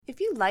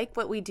like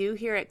what we do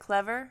here at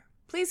Clever,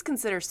 please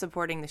consider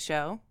supporting the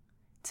show.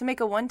 To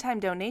make a one-time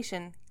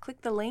donation,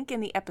 click the link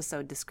in the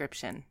episode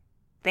description.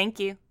 Thank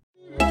you.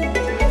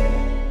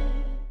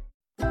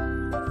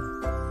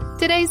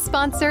 Today's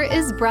sponsor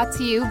is brought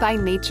to you by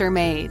Nature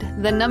Made,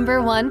 the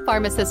 #1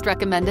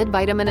 pharmacist-recommended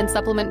vitamin and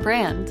supplement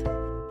brand.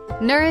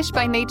 Nourish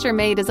by Nature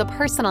Made is a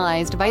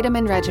personalized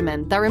vitamin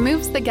regimen that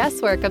removes the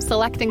guesswork of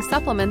selecting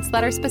supplements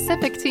that are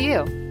specific to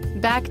you.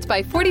 Backed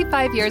by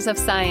 45 years of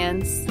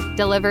science,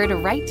 delivered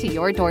right to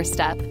your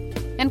doorstep,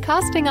 and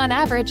costing on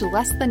average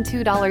less than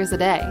 $2 a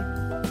day.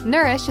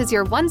 Nourish is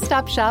your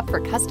one-stop shop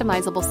for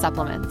customizable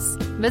supplements.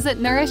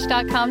 Visit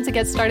nourish.com to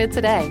get started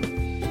today.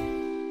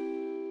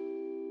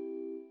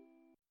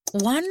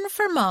 One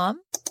for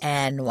Mom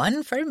and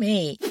one for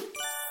me.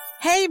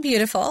 Hey,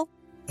 beautiful.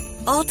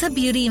 Ulta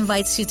Beauty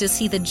invites you to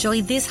see the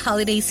joy this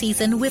holiday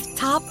season with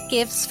top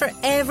gifts for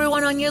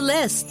everyone on your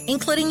list,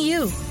 including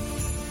you.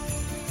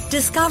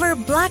 Discover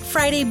Black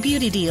Friday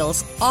beauty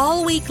deals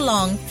all week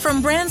long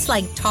from brands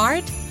like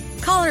Tarte,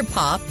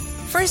 ColourPop,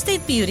 First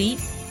Aid Beauty,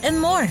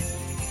 and more.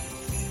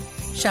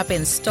 Shop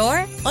in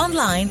store,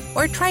 online,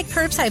 or try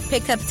curbside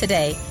pickup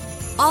today.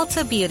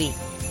 Ulta Beauty.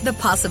 The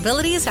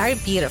possibilities are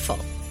beautiful.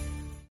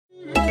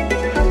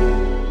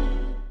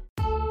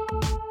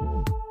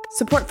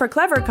 Support for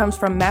Clever comes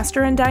from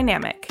Master and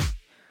Dynamic.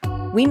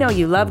 We know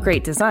you love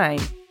great design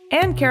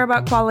and care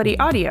about quality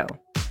audio,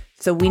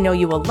 so we know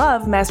you will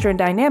love Master and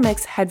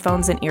Dynamic's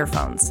headphones and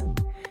earphones.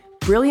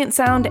 Brilliant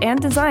sound and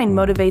design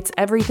motivates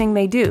everything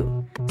they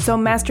do, so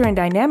Master and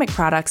Dynamic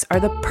products are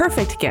the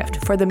perfect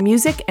gift for the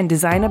music and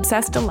design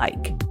obsessed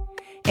alike.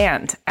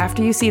 And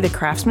after you see the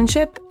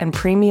craftsmanship and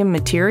premium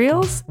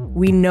materials,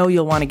 we know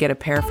you'll want to get a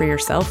pair for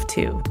yourself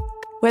too.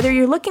 Whether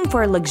you're looking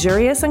for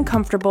luxurious and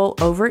comfortable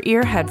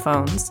over-ear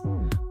headphones,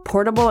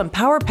 portable and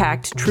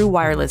power-packed true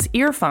wireless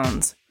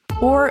earphones,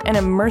 or an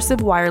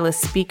immersive wireless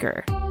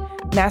speaker,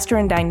 Master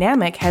and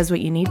Dynamic has what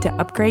you need to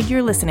upgrade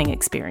your listening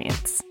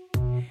experience.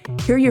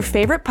 Hear your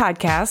favorite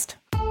podcast,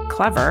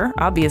 Clever,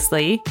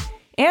 obviously,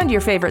 and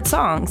your favorite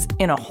songs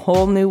in a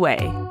whole new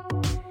way.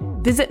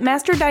 Visit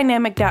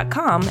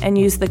masterdynamic.com and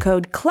use the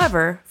code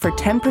CLEVER for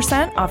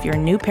 10% off your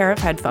new pair of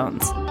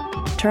headphones.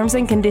 Terms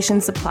and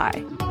conditions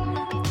apply.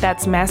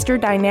 That's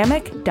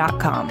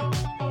masterdynamic.com.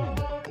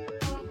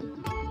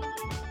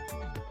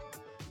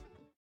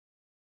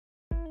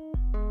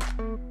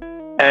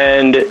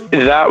 And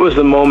that was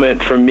the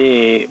moment for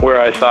me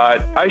where I thought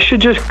I should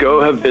just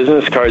go have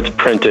business cards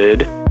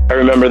printed. I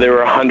remember they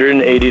were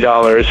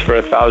 $180 for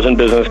 1,000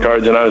 business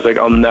cards, and I was like,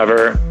 I'll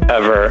never,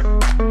 ever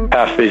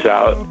pass these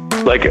out.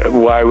 Like,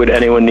 why would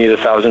anyone need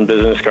 1,000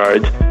 business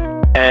cards?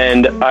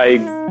 And I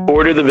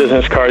ordered the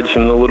business cards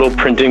from the little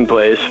printing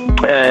place,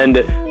 and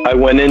I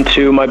went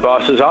into my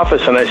boss's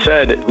office and I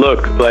said,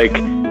 look, like,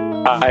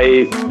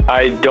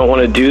 I don't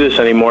want to do this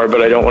anymore,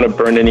 but I don't want to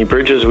burn any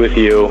bridges with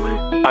you.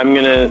 I'm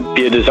going to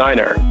be a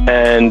designer.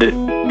 And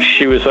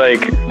she was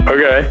like,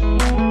 okay,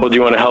 well, do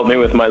you want to help me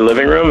with my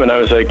living room? And I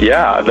was like,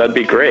 yeah, that'd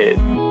be great.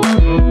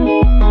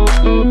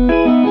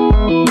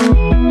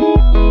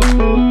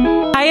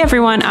 Hi,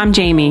 everyone. I'm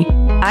Jamie.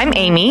 I'm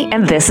Amy,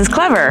 and this is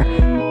Clever.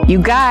 You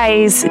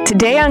guys,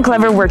 today on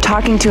Clever, we're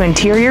talking to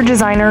interior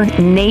designer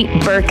Nate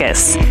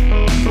Berkus.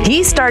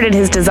 He started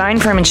his design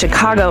firm in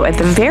Chicago at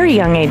the very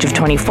young age of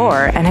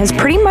 24 and has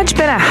pretty much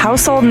been a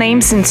household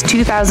name since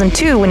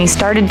 2002 when he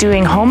started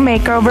doing home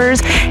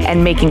makeovers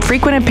and making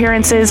frequent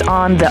appearances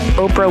on The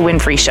Oprah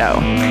Winfrey Show.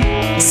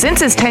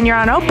 Since his tenure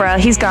on Oprah,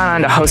 he's gone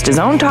on to host his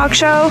own talk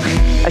show,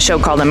 a show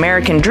called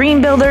American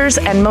Dream Builders,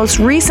 and most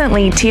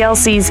recently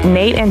TLC's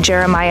Nate and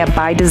Jeremiah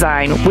by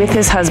Design with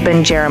his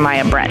husband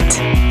Jeremiah Brent.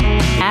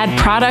 Add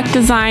product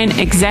design,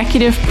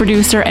 executive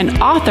producer,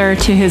 and author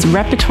to his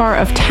repertoire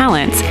of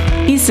talents.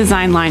 He's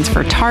designed lines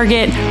for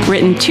Target,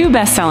 written 2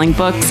 best-selling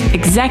books,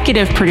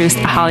 executive produced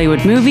a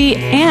Hollywood movie,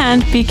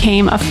 and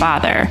became a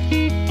father.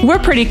 We're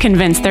pretty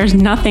convinced there's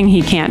nothing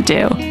he can't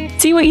do.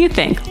 See what you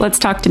think. Let's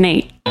talk to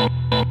Nate.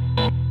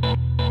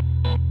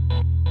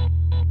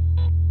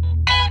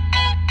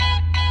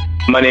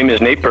 My name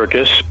is Nate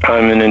Berkus.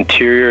 I'm an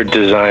interior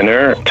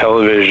designer,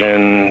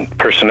 television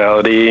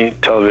personality,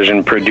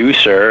 television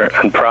producer,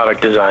 and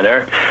product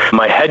designer.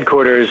 My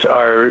headquarters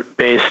are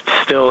based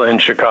still in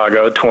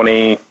Chicago,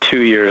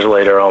 22 years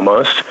later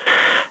almost,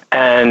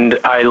 and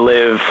I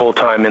live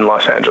full-time in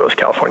Los Angeles,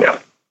 California.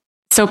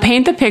 So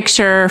paint the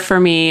picture for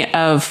me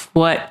of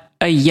what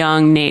a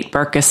young Nate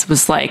Berkus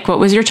was like. What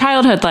was your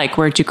childhood like?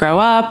 Where'd you grow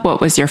up? What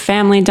was your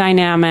family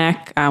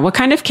dynamic? What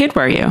kind of kid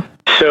were you?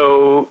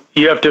 So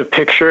you have to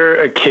picture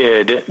a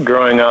kid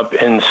growing up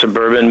in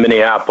suburban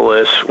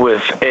Minneapolis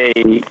with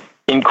a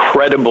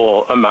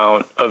incredible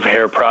amount of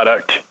hair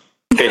product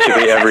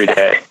basically every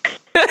day.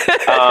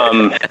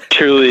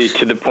 Truly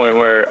to the point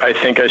where I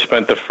think I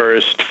spent the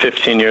first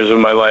 15 years of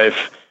my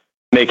life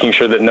making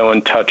sure that no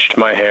one touched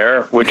my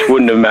hair, which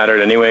wouldn't have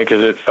mattered anyway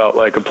because it felt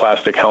like a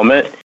plastic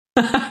helmet.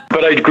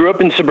 But I grew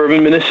up in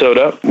suburban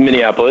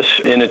Minneapolis,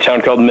 in a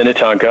town called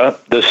Minnetonka,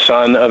 the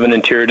son of an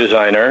interior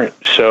designer.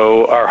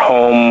 So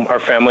our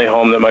family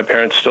home that my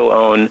parents still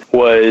own,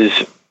 was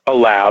a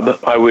lab.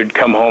 I would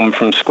come home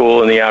from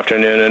school in the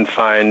afternoon and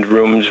find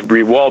rooms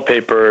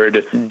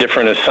re-wallpapered,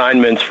 different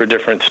assignments for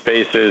different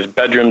spaces,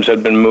 bedrooms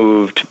had been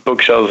moved,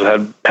 bookshelves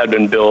had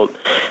been built.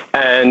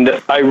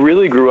 And I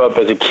really grew up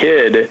as a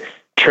kid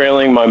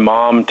trailing my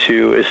mom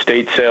to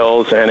estate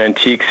sales and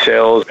antique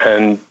sales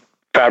and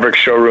fabric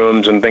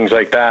showrooms and things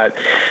like that.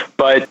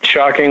 But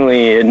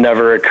shockingly, it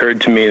never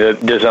occurred to me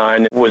that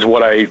design was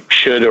what I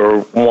should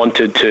or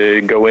wanted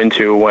to go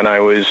into when I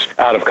was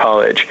out of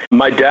college.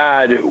 My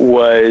dad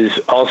was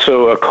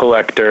also a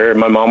collector.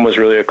 My mom was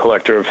really a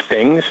collector of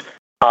things,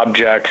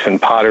 objects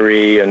and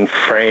pottery and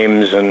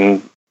frames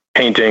and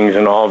paintings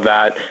and all of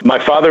that. My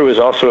father was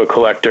also a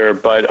collector,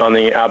 but on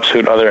the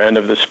absolute other end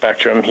of the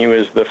spectrum, he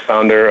was the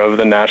founder of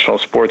the National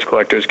Sports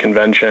Collectors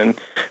Convention,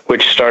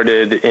 which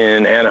started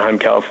in Anaheim,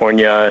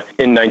 California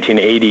in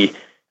 1980.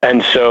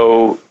 And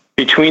so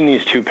between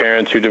these two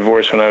parents who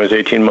divorced when I was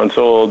 18 months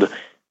old,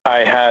 I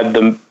had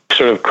the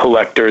sort of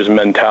collector's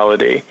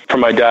mentality. For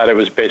my dad, it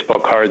was baseball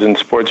cards and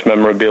sports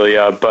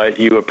memorabilia, but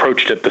you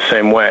approached it the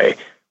same way.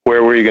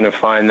 Where were you going to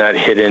find that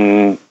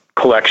hidden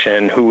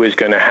collection? Who was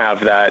going to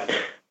have that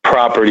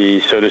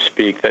property, so to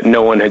speak, that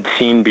no one had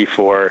seen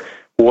before?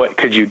 What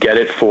could you get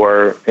it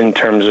for in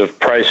terms of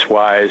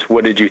price-wise?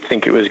 What did you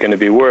think it was going to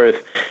be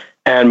worth?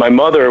 And my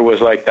mother was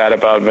like that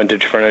about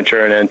vintage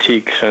furniture and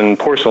antiques and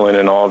porcelain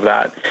and all of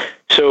that.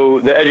 So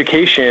the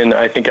education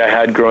I think I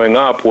had growing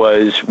up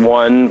was,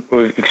 one,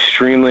 was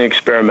extremely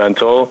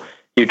experimental.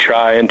 You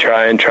try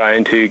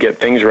until you get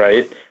things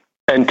right.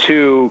 And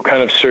two,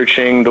 kind of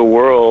searching the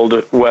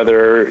world,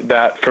 whether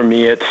that for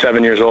me at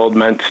 7 years old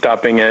meant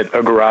stopping at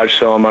a garage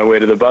sale on my way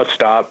to the bus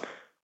stop,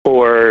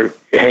 or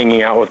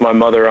hanging out with my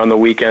mother on the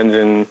weekends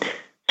in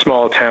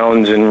small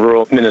towns in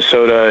rural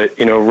Minnesota,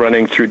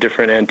 running through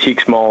different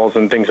antiques malls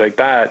and things like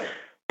that.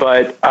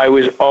 But I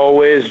was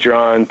always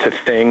drawn to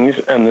things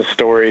and the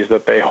stories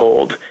that they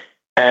hold.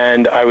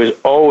 And I was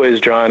always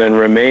drawn and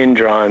remain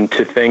drawn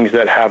to things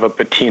that have a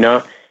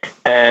patina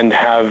and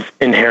have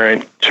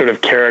inherent sort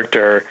of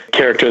character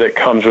that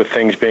comes with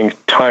things being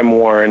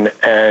time-worn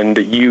and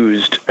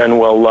used and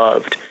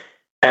well-loved.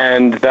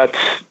 And that's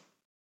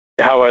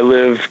how I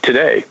live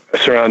today,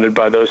 surrounded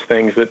by those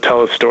things that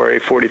tell a story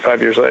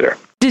 45 years later.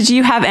 Did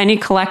you have any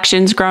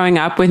collections growing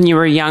up when you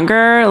were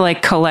younger,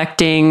 like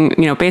collecting,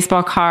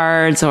 baseball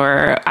cards?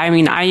 Or,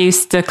 I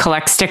used to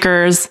collect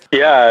stickers.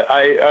 Yeah,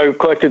 I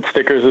collected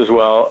stickers as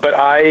well, but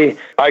I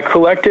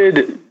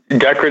collected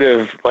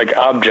decorative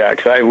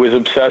objects. I was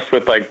obsessed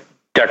with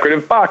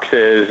decorative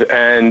boxes,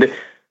 and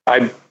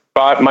I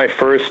bought my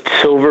first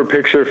silver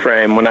picture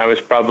frame when I was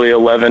probably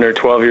 11 or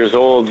 12 years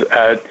old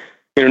at,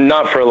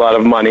 not for a lot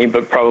of money,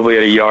 but probably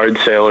at a yard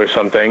sale or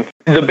something.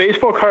 The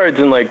baseball cards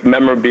and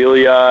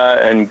memorabilia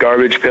and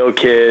Garbage Pail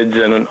Kids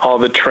and all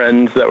the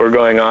trends that were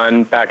going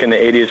on back in the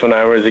 80s when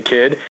I was a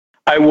kid,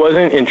 I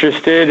wasn't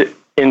interested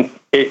in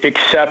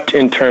except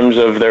in terms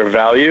of their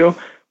value.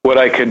 What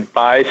I could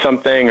buy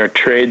something or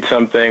trade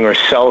something or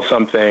sell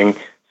something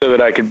so that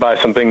I could buy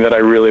something that I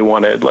really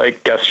wanted,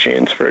 like Guess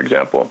jeans, for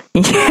example.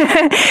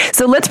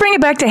 So let's bring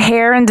it back to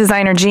hair and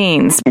designer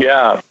jeans.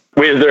 Yeah.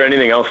 Wait, is there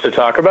anything else to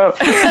talk about?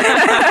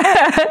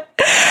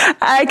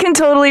 I can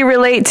totally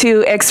relate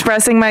to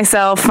expressing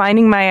myself,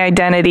 finding my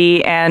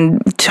identity,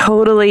 and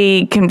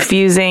totally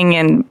confusing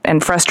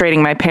and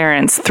frustrating my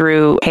parents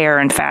through hair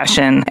and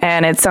fashion.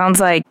 And it sounds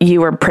like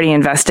you were pretty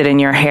invested in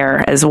your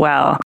hair as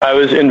well. I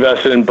was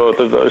invested in both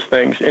of those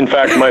things. In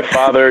fact, my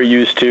father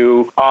used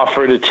to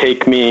offer to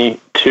take me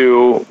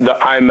to the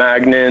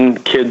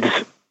iMagnin kids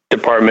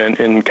department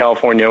in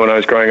California when I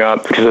was growing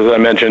up, because as I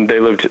mentioned,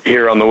 they lived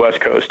here on the West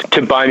Coast,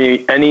 to buy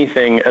me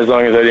anything as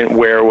long as I didn't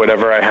wear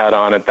whatever I had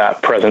on at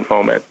that present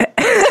moment.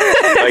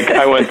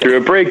 I went through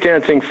a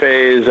breakdancing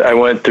phase.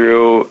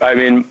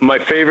 My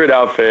favorite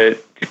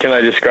outfit, can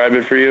I describe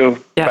it for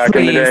you? Yes, back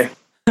please. In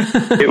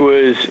the day? It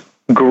was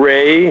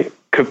gray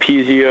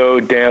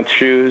Capezio dance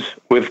shoes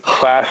with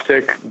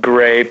plastic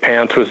gray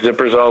pants with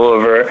zippers all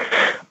over,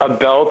 a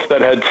belt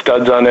that had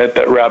studs on it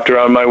that wrapped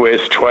around my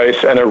waist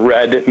twice, and a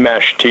red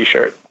mesh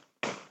t-shirt.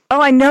 Oh,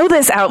 I know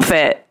this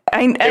outfit.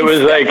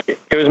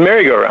 It was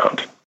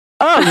merry-go-round.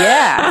 Oh,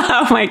 yeah.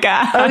 Oh, my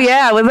God. Oh,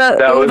 yeah, with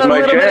a little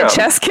bit of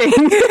Chess King.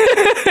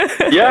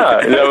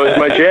 Yeah, that was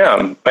my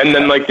jam. And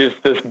then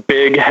just this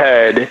big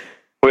head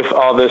with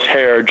all this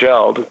hair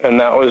gelled. And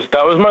that was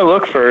my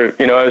look for,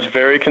 I was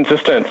very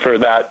consistent for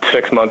that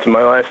 6 months of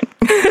my life.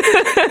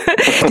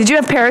 Did you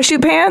have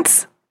parachute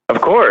pants? Of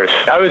course.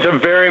 I was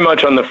very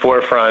much on the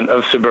forefront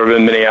of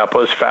suburban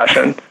Minneapolis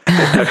fashion.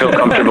 I feel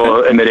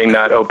comfortable admitting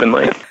that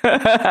openly.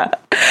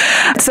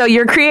 So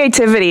your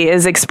creativity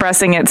is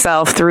expressing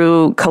itself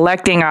through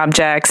collecting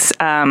objects,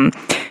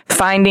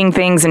 finding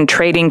things and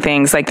trading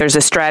things. There's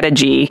a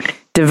strategy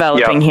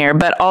developing here,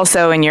 but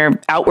also in your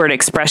outward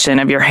expression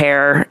of your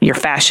hair, your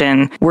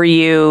fashion. Were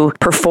you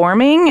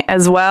performing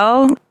as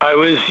well? I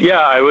was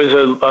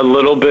a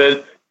little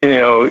bit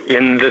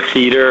in the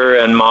theater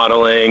and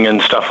modeling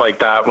and stuff like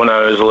that when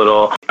I was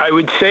little. I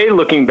would say,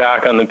 looking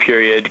back on the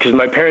period, because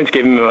my parents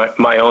gave me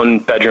my own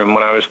bedroom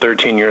when I was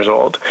 13 years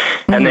old,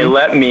 and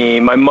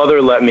my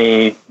mother let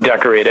me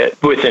decorate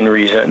it within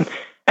reason.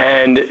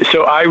 And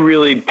so I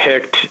really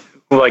picked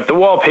like the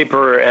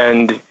wallpaper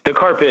and the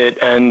carpet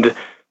and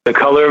the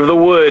color of the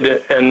wood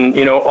and,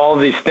 all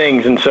these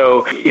things. And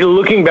so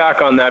looking back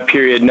on that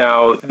period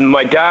now,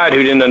 my dad,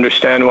 who didn't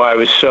understand why I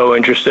was so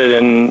interested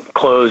in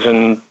clothes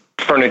and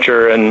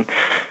furniture and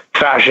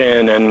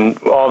fashion and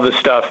all this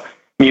stuff,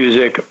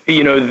 music,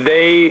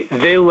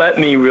 they let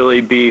me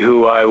really be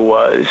who I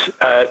was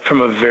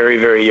from a very,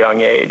 very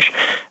young age.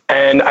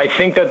 And I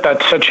think that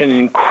that's such an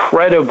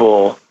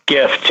incredible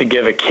gift to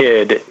give a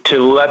kid, to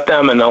let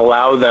them and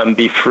allow them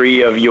be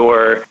free of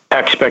your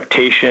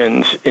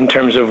expectations in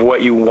terms of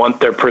what you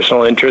want their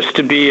personal interests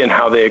to be and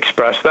how they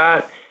express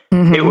that.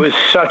 Mm-hmm. It was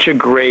such a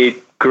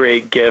great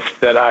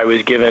gift that I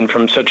was given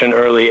from such an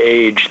early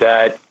age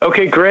that,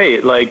 okay,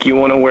 great. Like, you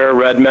want to wear a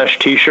red mesh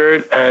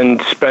t-shirt and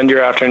spend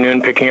your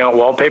afternoon picking out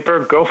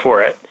wallpaper? Go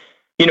for it.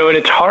 And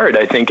it's hard,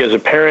 I think, as a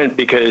parent,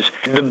 because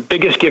the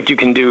biggest gift you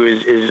can do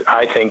is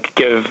I think,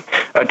 give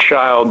a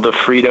child the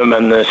freedom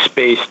and the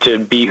space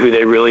to be who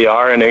they really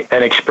are and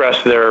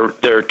express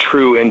their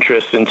true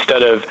interests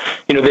instead of,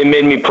 they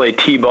made me play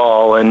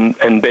t-ball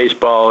and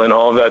baseball and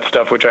all of that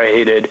stuff, which I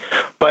hated.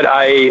 But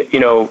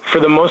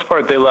for the most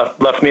part, they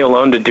left me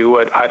alone to do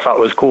what I thought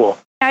was cool.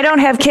 I don't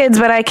have kids,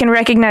 but I can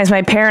recognize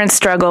my parents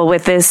struggle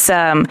with this,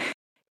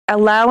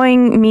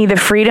 allowing me the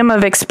freedom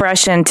of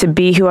expression to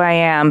be who I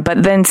am,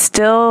 but then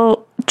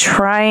still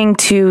trying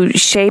to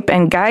shape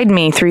and guide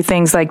me through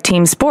things like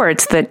team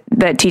sports that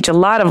teach a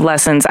lot of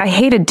lessons. I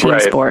hated team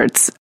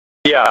sports.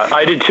 Yeah,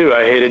 I did too.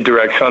 I hated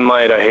direct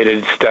sunlight. I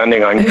hated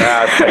standing on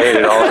grass. I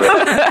hated all of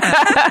it.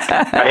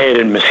 I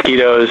hated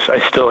mosquitoes.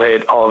 I still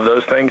hate all of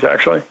those things,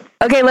 actually.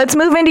 Okay, let's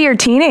move into your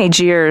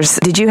teenage years.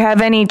 Did you have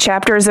any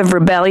chapters of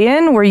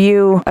rebellion? Were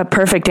you a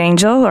perfect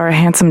angel or a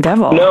handsome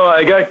devil? No,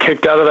 I got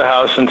kicked out of the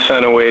house and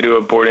sent away to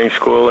a boarding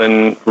school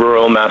in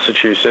rural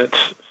Massachusetts.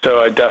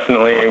 So I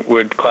definitely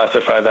would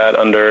classify that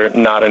under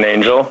not an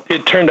angel.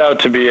 It turned out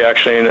to be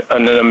actually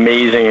an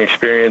amazing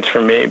experience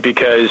for me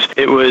because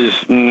it was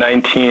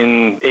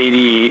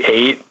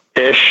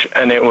 1988-ish,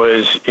 and it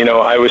was,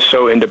 I was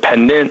so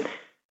independent.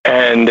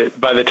 And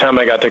by the time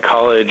I got to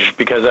college,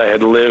 because I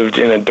had lived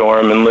in a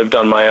dorm and lived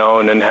on my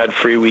own and had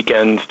free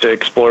weekends to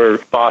explore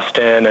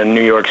Boston and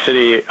New York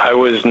City, I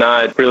was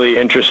not really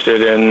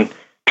interested in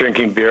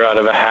drinking beer out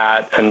of a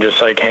hat and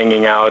just like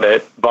hanging out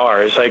at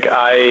bars. Like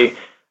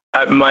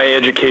my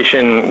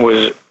education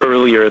was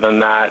earlier than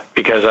that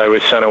because I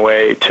was sent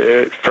away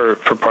for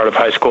part of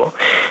high school.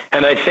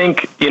 And I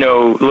think,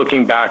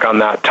 looking back on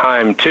that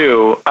time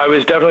too, I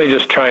was definitely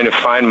just trying to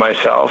find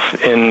myself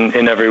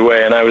in every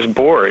way. And I was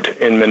bored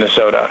in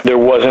Minnesota. There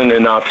wasn't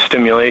enough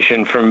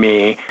stimulation for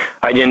me.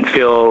 I didn't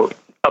feel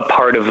a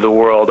part of the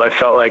world. I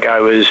felt like I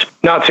was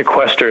not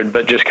sequestered,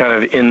 but just kind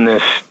of in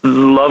this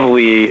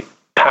lovely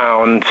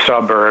town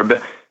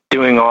suburb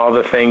doing all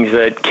the things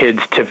that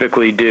kids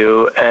typically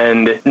do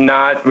and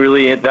not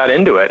really that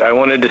into it. I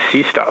wanted to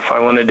see stuff. I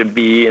wanted to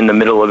be in the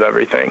middle of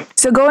everything.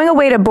 So going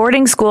away to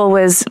boarding school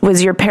was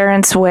your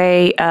parents'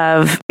 way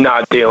of...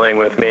 Not dealing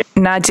with me.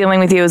 Not dealing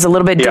with you. It was a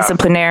little bit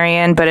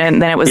disciplinarian, but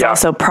then it was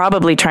also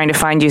probably trying to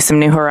find you some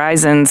new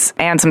horizons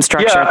and some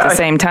structure at the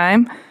same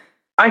time.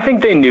 I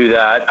think they knew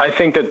that. I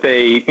think that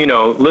they,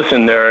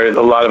 listen, there are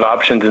a lot of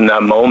options in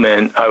that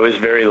moment. I was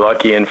very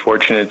lucky and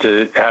fortunate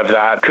to have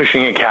that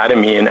Cushing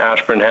Academy in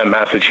Ashburnham,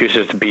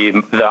 Massachusetts be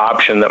the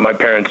option that my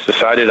parents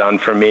decided on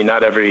for me.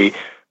 Not every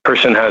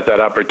person has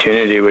that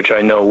opportunity, which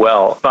I know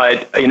well.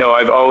 But,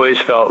 I've always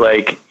felt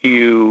like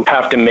you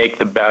have to make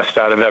the best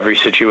out of every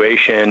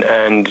situation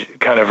and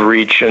kind of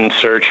reach and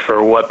search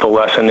for what the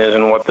lesson is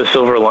and what the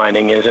silver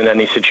lining is in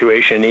any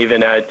situation.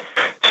 Even at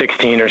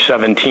 16 or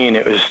 17,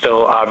 it was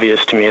still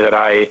obvious to me that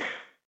I,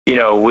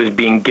 was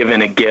being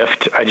given a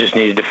gift. I just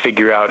needed to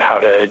figure out how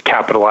to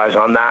capitalize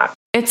on that.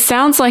 It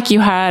sounds like you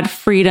had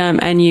freedom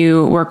and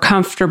you were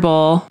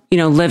comfortable,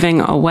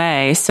 living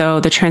away. So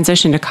the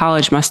transition to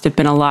college must have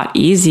been a lot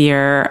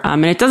easier.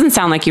 And it doesn't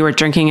sound like you were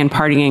drinking and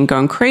partying and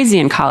going crazy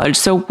in college.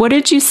 So what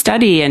did you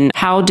study and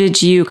how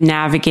did you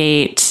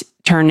navigate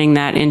turning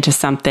that into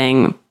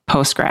something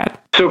post-grad?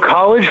 So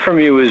college for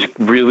me was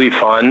really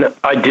fun.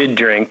 I did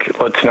drink.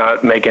 Let's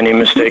not make any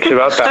mistakes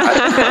about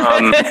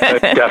that.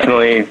 I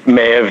definitely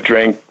may have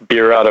drank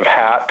beer out of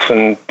hats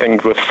and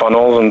things with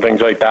funnels and things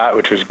like that,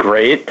 which was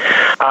great.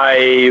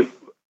 I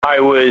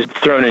was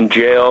thrown in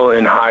jail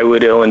in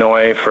Highwood,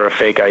 Illinois for a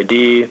fake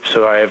ID,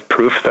 so I have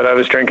proof that I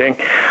was drinking.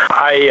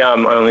 I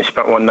only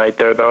spent one night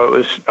there,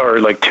 though. Or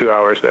like 2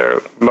 hours there.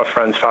 My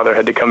friend's father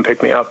had to come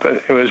pick me up, and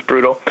it was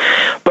brutal.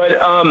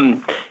 But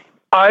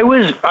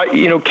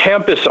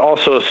Campus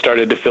also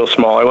started to feel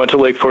small. I went to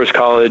Lake Forest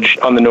College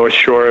on the North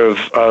Shore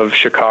of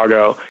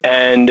Chicago,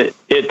 and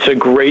it's a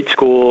great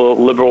school,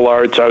 liberal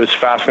arts. I was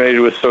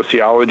fascinated with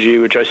sociology,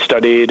 which I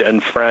studied,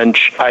 and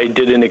French. I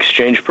did an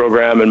exchange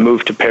program and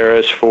moved to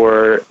Paris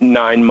for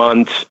 9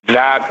 months.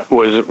 That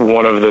was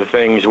one of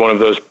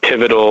those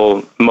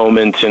pivotal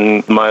moments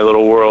in my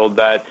little world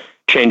that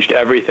changed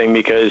everything,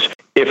 because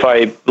if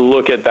I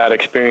look at that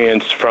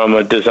experience from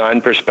a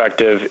design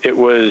perspective, it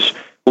was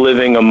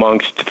living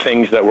amongst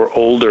things that were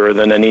older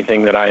than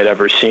anything that I had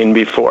ever seen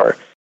before.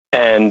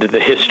 And the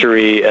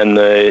history and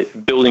the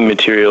building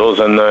materials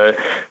and the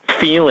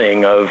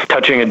feeling of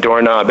touching a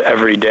doorknob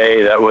every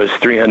day that was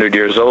 300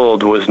 years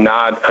old was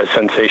not a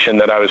sensation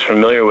that I was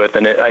familiar with.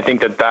 And I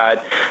think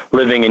that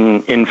living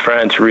in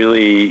France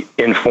really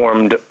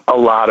informed a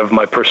lot of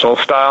my personal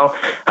style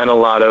and a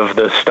lot of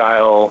the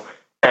style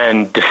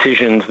and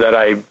decisions that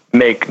I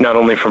make, not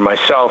only for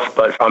myself,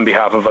 but on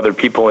behalf of other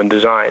people in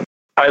design.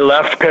 I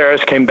left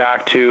Paris, came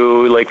back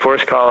to Lake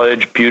Forest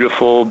College,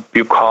 beautiful,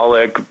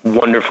 bucolic,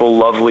 wonderful,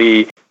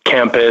 lovely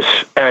campus,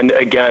 and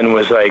again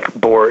was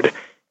bored.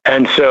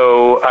 And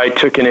so I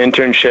took an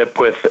internship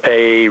with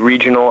a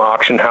regional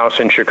auction house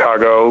in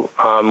Chicago,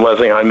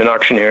 Leslie Heineman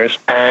Auctioneers,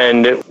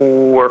 and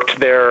worked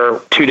there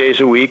 2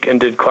 days a week and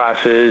did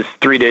classes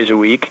 3 days a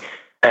week,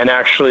 and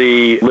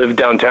actually lived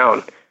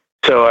downtown.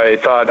 So I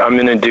thought, I'm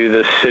going to do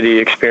this city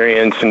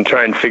experience and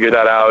try and figure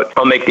that out.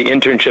 I'll make the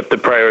internship the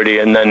priority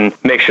and then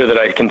make sure that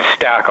I can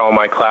stack all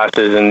my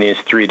classes in these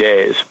 3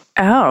 days.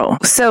 Oh,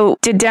 so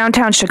did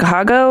downtown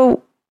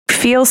Chicago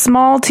feel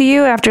small to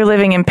you after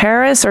living in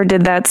Paris, or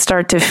did that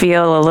start to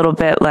feel a little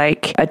bit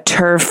like a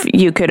turf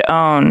you could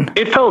own?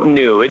 It felt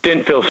new. It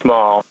didn't feel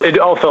small. It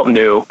all felt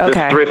new.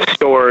 Okay. The thrift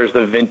stores,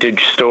 the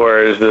vintage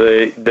stores,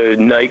 the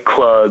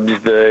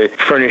nightclubs, the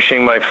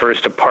furnishing my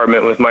first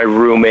apartment with my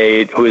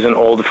roommate, who is an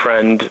old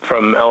friend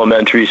from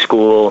elementary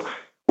school.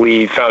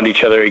 We found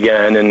each other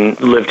again and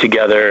lived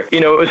together.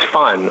 It was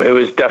fun. It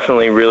was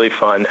definitely really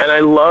fun. And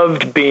I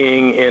loved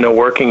being in a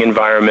working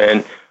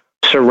environment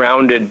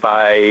surrounded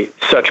by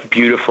such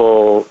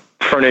beautiful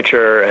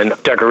furniture and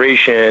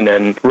decoration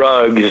and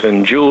rugs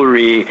and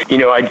jewelry.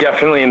 I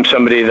definitely am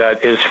somebody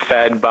that is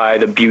fed by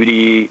the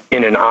beauty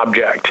in an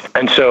object.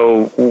 And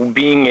so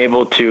being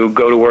able to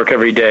go to work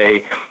every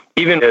day,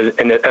 even as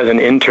an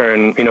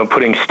intern,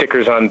 putting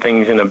stickers on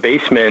things in a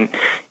basement,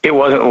 it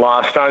wasn't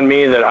lost on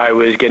me that I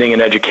was getting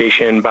an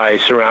education by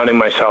surrounding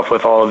myself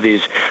with all of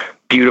these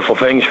beautiful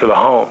things for the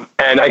home.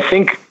 And I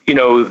think,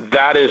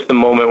 that is the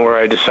moment where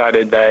I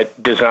decided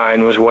that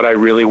design was what I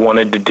really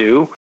wanted to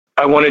do.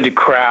 I wanted to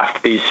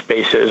craft these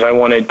spaces. I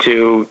wanted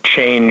to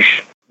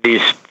change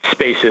these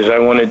spaces. I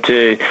wanted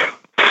to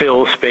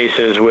fill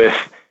spaces with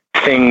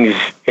things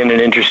in an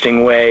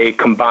interesting way,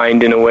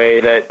 combined in a way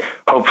that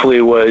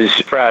hopefully was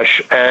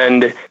fresh.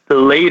 And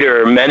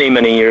later, many,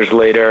 many years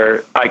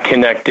later, I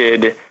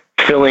connected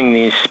filling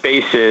these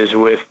spaces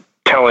with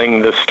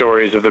telling the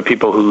stories of the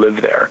people who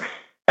live there.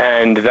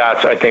 And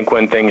that's, I think,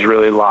 when things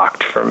really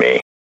locked for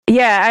me.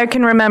 Yeah, I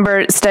can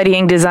remember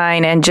studying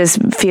design and just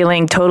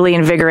feeling totally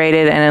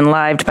invigorated and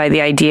enlivened by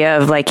the idea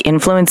of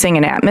influencing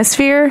an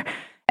atmosphere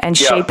and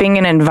shaping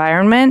an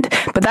environment.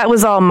 But that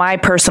was all my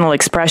personal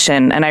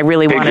expression. And I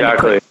really wanted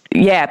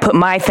to put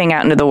my thing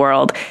out into the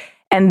world.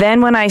 And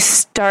then when I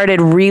started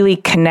really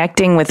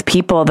connecting with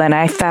people, then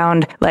I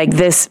found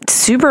this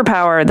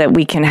superpower that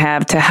we can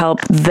have to help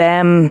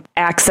them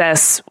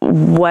access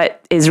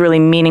what is really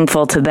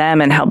meaningful to them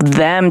and help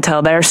them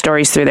tell their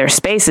stories through their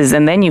spaces.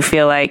 And then you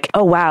feel like,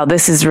 oh, wow,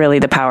 this is really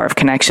the power of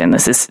connection.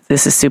 This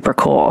is super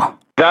cool.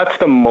 That's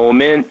the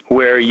moment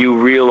where you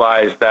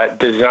realize that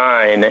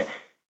design,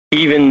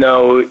 even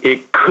though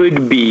it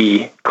could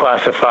be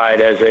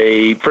classified as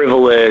a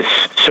frivolous,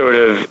 sort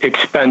of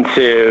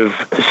expensive,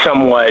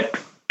 somewhat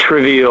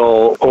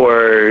trivial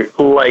or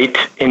light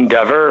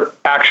endeavor,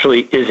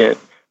 actually isn't.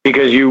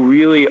 Because you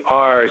really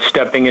are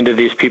stepping into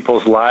these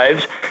people's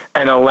lives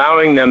and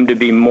allowing them to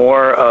be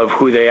more of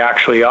who they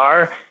actually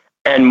are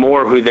and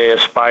more who they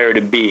aspire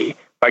to be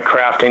by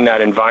crafting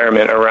that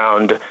environment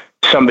around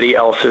somebody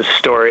else's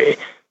story.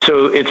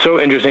 So it's so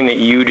interesting that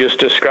you just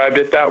described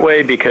it that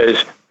way,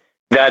 because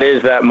that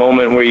is that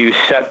moment where you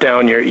set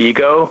down your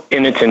ego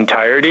in its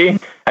entirety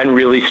and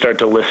really start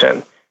to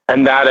listen.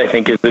 And that, I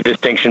think, is the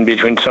distinction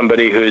between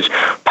somebody who's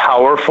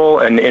powerful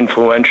and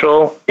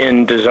influential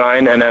in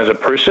design and as a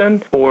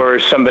person, or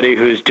somebody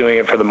who's doing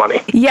it for the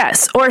money.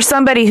 Yes, or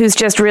somebody who's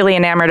just really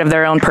enamored of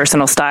their own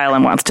personal style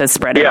and wants to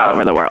spread it all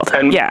over the world.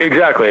 And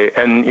exactly.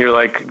 And you're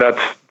like,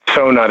 that's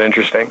so not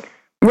interesting.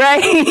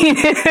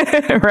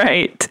 Right.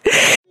 Right.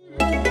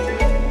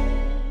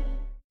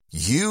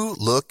 You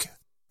look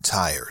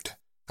tired.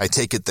 I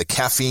take it the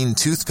caffeine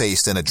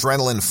toothpaste and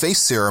adrenaline face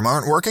serum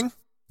aren't working?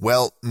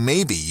 Well,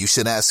 maybe you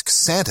should ask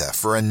Santa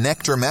for a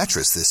Nectar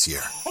mattress this year.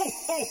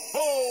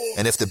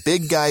 And if the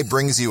big guy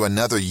brings you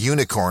another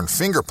unicorn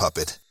finger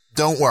puppet,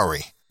 don't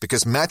worry.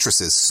 because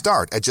mattresses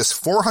start at just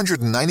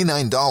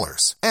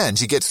 $499.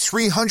 And you get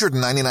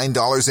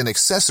 $399 in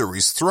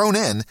accessories thrown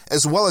in,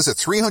 as well as a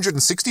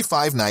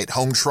 365-night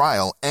home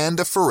trial and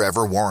a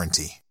forever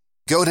warranty.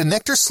 Go to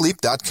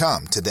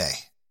NectarSleep.com today.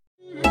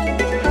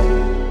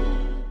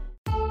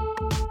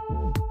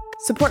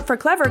 Support for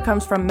Clever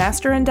comes from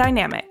Master and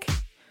Dynamic.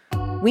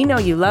 We know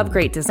you love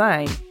great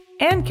design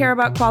and care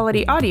about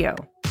quality audio,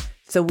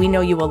 so we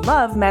know you will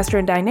love Master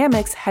and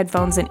Dynamic's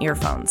headphones and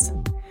earphones.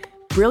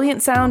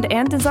 Brilliant sound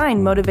and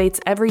design motivates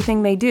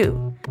everything they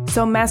do,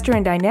 so Master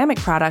and Dynamic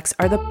products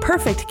are the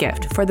perfect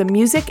gift for the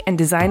music and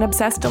design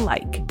obsessed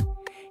alike.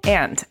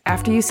 And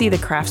after you see the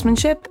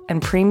craftsmanship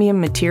and premium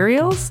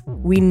materials,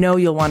 we know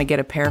you'll want to get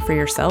a pair for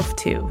yourself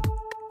too.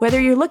 Whether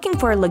you're looking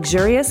for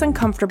luxurious and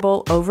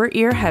comfortable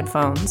over-ear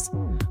headphones,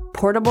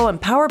 portable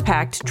and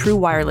power-packed true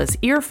wireless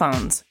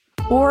earphones,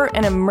 or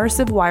an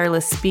immersive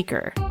wireless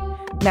speaker,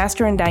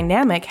 Master and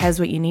Dynamic has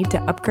what you need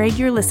to upgrade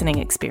your listening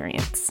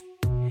experience.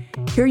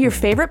 Hear your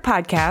favorite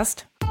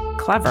podcast,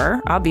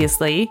 Clever,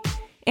 obviously,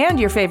 and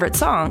your favorite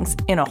songs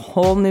in a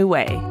whole new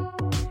way.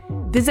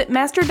 Visit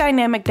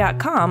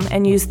masterdynamic.com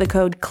and use the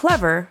code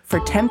CLEVER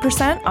for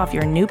 10% off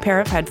your new pair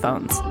of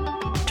headphones.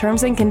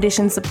 Terms and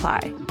conditions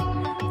apply.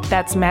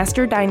 That's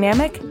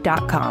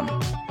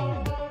masterdynamic.com.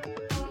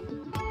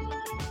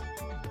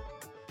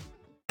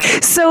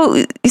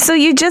 So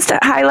you just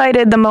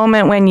highlighted the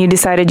moment when you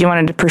decided you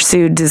wanted to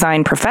pursue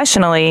design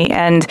professionally,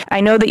 and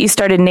I know that you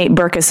started Nate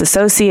Berkus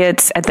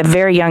Associates at the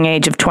very young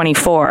age of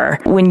 24.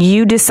 When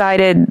you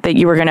decided that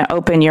you were going to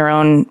open your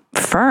own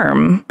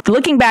firm,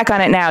 looking back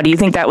on it now, do you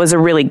think that was a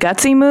really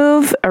gutsy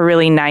move, a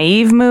really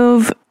naive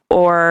move?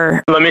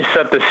 Or let me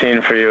set the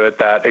scene for you at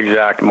that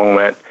exact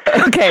moment.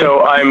 Okay.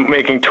 So I'm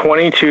making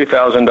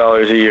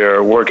 $22,000 a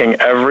year working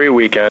every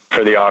weekend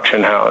for the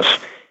auction house,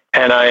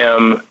 and I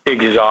am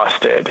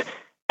exhausted.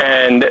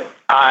 And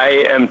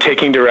I am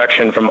taking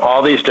direction from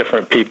all these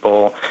different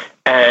people.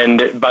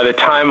 And by the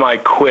time I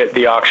quit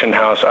the auction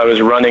house, I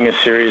was running a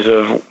series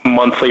of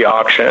monthly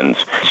auctions,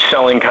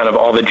 selling kind of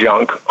all the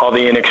junk, all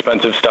the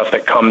inexpensive stuff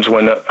that comes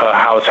when a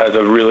house has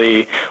a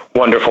really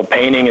wonderful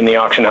painting and the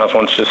auction house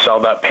wants to sell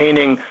that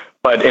painting.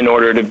 But in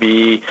order to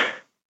be,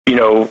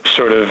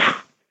 sort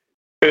of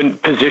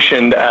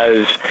positioned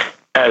as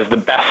the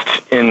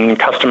best in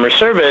customer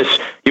service,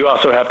 you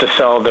also have to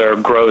sell their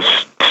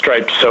gross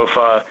striped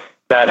sofa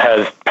that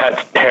has pet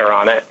hair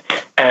on it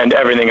and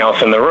everything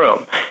else in the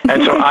room.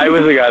 And so I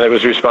was the guy that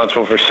was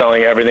responsible for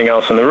selling everything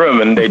else in the room.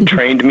 And they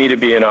trained me to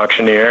be an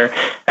auctioneer,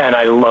 and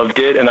I loved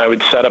it. And I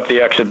would set up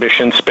the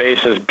exhibition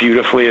space as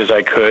beautifully as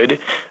I could.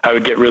 I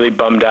would get really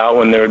bummed out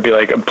when there would be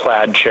like a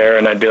plaid chair,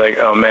 and I'd be like,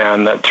 oh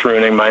man, that's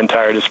ruining my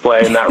entire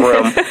display in that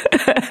room.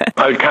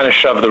 I would kind of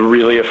shove the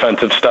really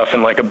offensive stuff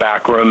in like a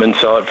back room and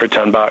sell it for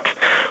 $10.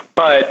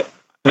 But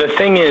the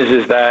thing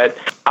is that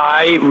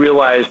I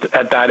realized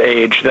at that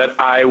age that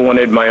I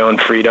wanted my own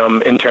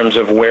freedom in terms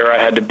of where I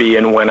had to be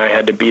and when I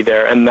had to be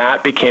there. And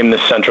that became the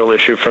central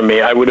issue for me.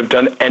 I would have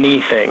done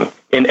anything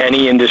in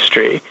any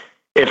industry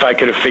if I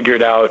could have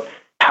figured out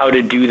how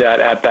to do that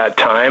at that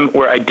time,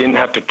 where I didn't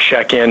have to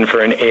check in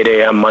for an 8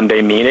 a.m.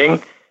 Monday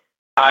meeting.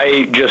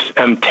 I just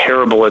am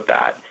terrible at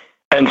that.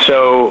 And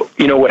so,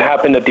 what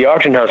happened at the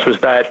auction house was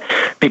that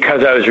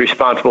because I was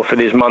responsible for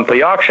these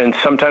monthly auctions,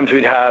 sometimes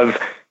we'd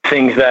have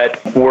things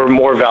that were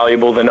more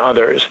valuable than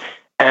others.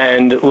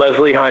 And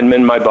Leslie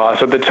Hindman, my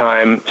boss at the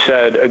time,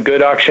 said a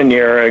good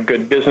auctioneer, a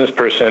good business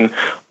person,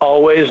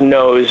 always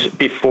knows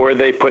before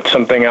they put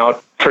something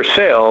out for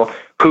sale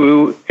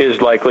who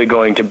is likely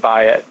going to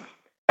buy it.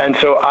 And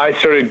so I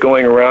started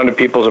going around to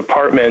people's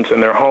apartments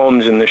and their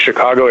homes in the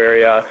Chicago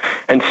area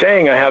and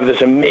saying, I have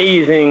this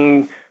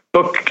amazing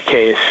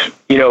bookcase,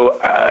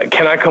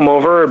 can I come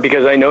over?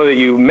 Because I know that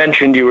you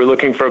mentioned you were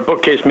looking for a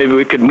bookcase. Maybe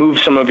we could move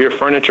some of your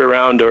furniture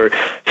around or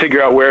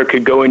figure out where it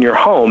could go in your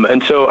home.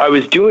 And so I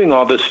was doing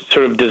all this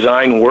sort of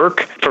design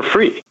work for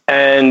free.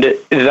 And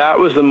that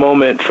was the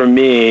moment for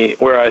me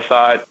where I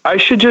thought I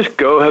should just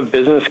go have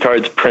business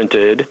cards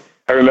printed.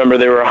 I remember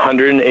they were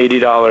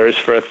 $180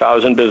 for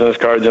 1,000 business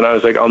cards. And I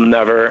was like, I'll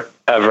never,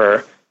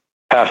 ever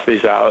pass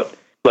these out.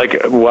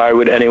 Like, why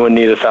would anyone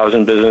need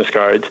 1,000 business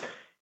cards?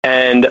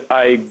 And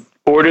I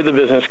ordered the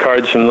business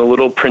cards from the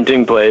little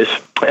printing place,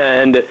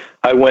 and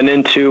I went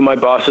into my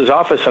boss's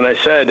office and I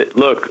said,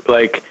 look,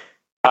 like,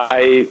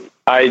 I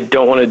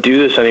don't want to do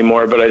this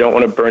anymore, but I don't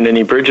want to burn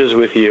any bridges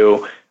with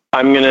you.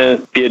 I'm going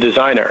to be a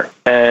designer.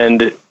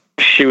 And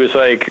she was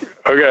like,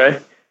 okay,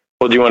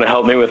 well, do you want to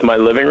help me with my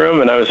living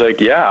room? And I was like,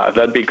 yeah,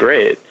 that'd be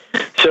great.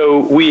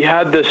 So we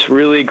had this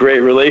really great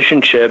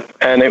relationship,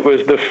 and it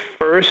was the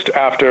first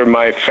after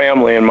my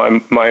family and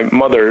my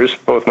mothers,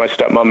 both my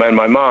stepmom and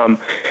my mom,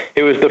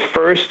 it was the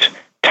first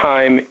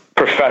time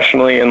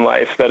professionally in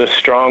life that a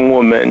strong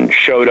woman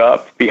showed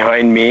up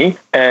behind me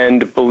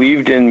and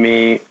believed in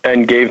me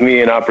and gave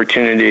me an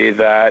opportunity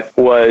that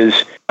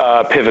was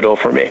pivotal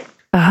for me.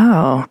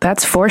 Oh,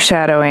 that's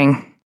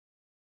foreshadowing.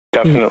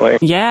 Definitely.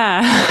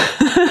 Yeah.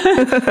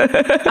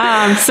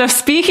 So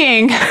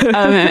speaking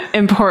of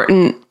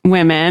important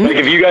women, like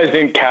if you guys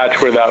didn't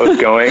catch where that was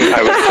going,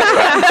 I would say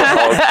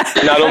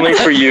that not only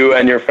for you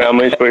and your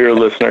families, but your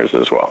listeners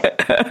as well.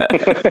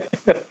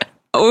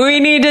 we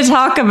need to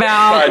talk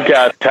about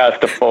podcast has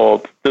to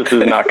fold. This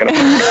is not going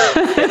to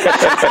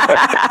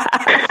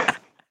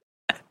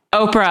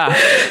Oprah.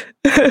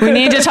 We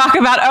need to talk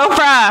about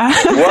Oprah.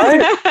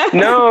 What?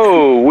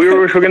 No,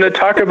 we're going to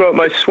talk about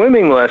my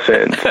swimming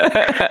lessons.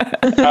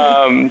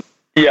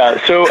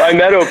 Yeah, so I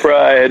met Oprah.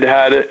 I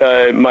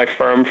had my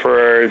firm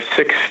for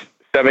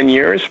 6-7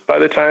 years by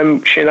the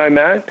time she and I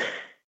met.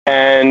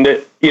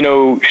 And, you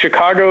know,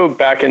 Chicago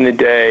back in the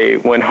day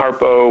when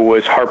Harpo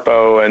was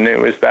Harpo and it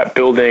was that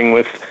building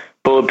with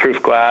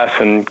bulletproof glass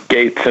and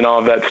gates and all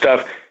of that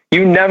stuff,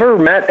 you never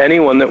met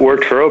anyone that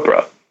worked for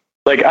Oprah.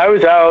 Like I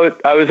was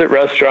out, I was at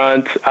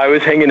restaurants, I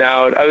was hanging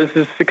out, I was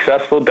a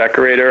successful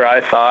decorator, I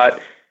thought,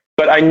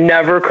 but I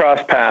never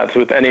crossed paths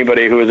with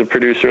anybody who was a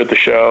producer at the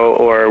show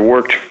or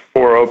worked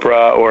for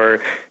Oprah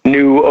or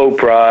knew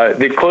Oprah.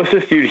 The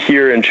closest you'd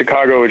hear in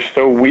Chicago, which is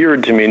so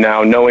weird to me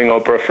now, knowing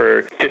Oprah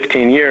for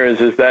 15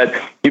 years, is that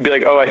you'd be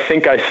like, oh, I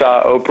think I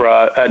saw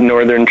Oprah at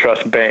Northern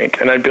Trust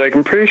Bank. And I'd be like,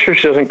 I'm pretty sure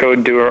she doesn't go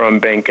do her own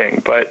banking,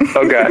 but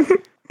okay.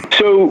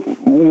 So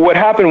what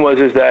happened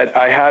is that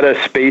I had a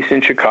space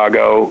in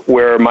Chicago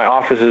where my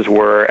offices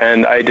were,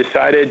 and I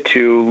decided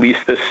to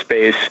lease this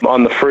space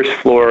on the first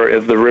floor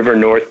of the River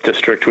North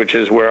District, which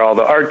is where all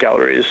the art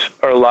galleries,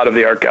 or a lot of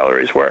the art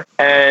galleries were.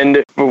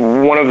 And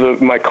one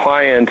of my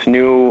clients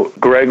knew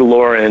Greg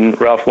Lauren,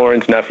 Ralph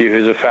Lauren's nephew,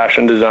 who's a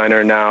fashion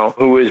designer now,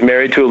 who was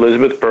married to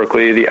Elizabeth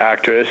Berkley, the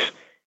actress,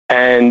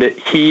 and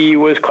he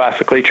was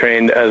classically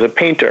trained as a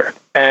painter.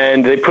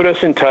 And they put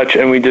us in touch,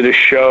 and we did a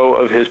show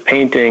of his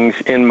paintings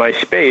in my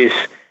space.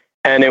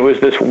 And it was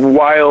this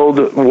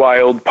wild,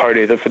 wild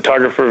party. The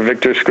photographer,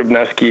 Victor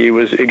Skrybneski,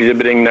 was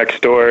exhibiting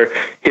next door.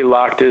 He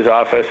locked his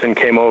office and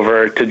came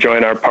over to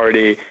join our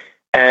party.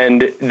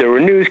 And there were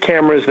news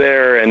cameras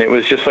there, and it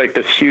was just like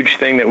this huge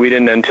thing that we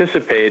didn't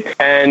anticipate.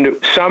 And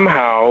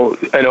somehow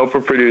an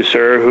Oprah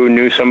producer who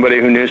knew somebody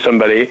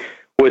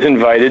was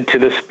invited to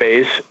the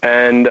space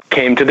and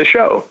came to the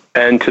show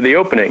and to the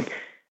opening.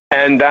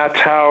 And that's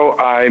how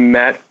I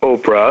met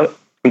Oprah.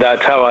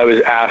 That's how I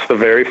was asked the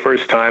very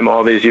first time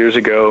all these years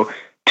ago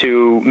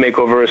to make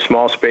over a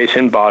small space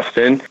in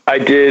Boston. I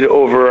did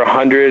over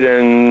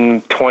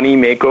 120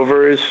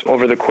 makeovers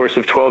over the course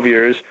of 12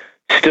 years,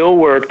 still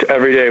worked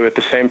every day with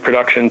the same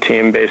production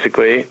team,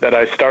 basically, that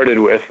I started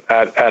with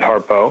at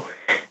Harpo.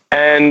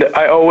 And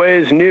I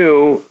always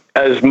knew,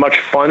 as much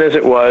fun as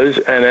it was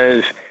and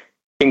as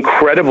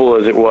incredible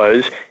as it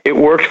was, it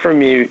worked for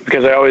me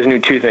because I always knew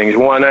two things.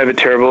 One, I have a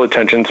terrible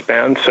attention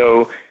span.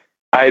 So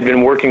I had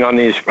been working on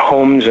these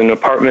homes and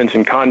apartments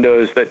and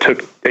condos that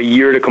took a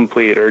year to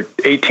complete or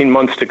 18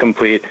 months to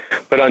complete.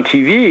 But on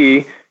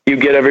TV, you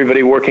get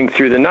everybody working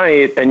through the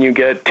night and you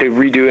get to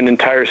redo an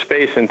entire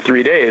space in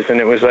 3 days. And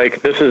it was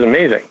like, this is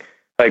amazing.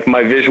 Like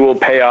my visual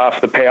payoff,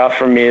 the payoff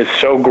for me is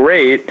so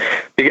great.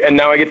 And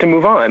now I get to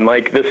move on.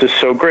 Like, this is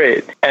so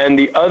great. And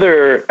the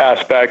other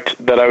aspect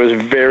that I was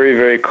very,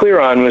 very clear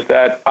on was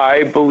that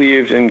I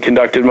believed and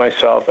conducted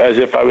myself as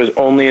if I was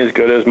only as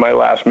good as my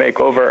last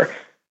makeover,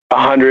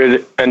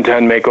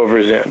 110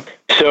 makeovers in.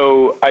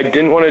 So I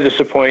didn't want to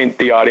disappoint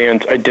the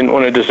audience. I didn't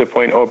want to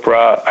disappoint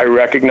Oprah. I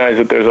recognize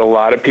that there's a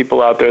lot of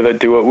people out there that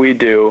do what we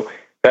do,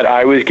 that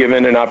I was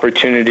given an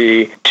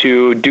opportunity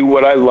to do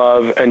what I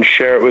love and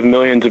share it with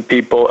millions of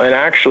people and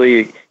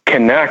actually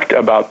connect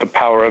about the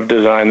power of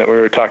design that we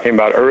were talking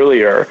about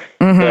earlier,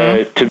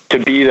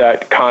 to be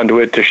that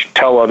conduit to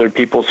tell other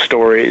people's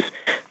stories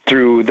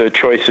through the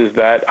choices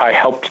that I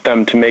helped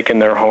them to make in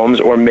their homes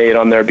or made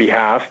on their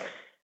behalf.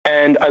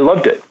 And I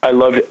loved it. I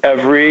loved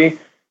every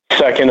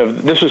second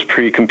of this. Was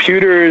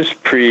pre-computers,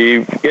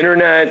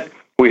 pre-internet.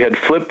 We had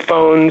flip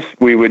phones.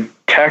 We would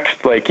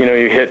text, like, you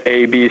hit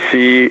A, B,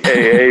 C,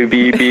 A,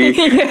 B, B,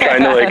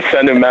 trying to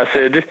send a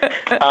message.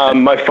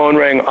 My phone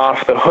rang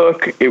off the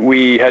hook.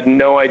 We had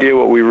no idea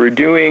what we were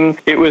doing.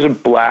 It was a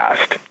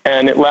blast.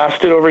 And it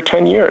lasted over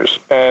 10 years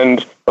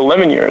and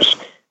 11 years.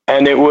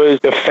 And it was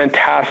a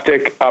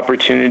fantastic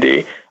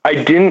opportunity. I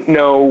didn't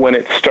know when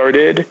it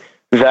started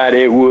that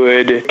it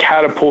would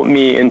catapult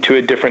me into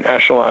a different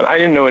echelon. I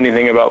didn't know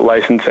anything about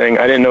licensing.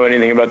 I didn't know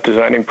anything about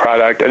designing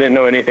product. I didn't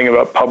know anything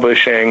about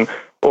publishing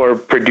or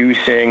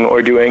producing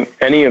or doing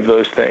any of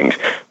those things.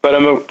 But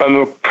I'm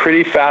a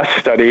pretty fast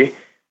study,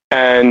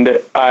 and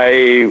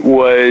I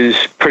was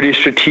pretty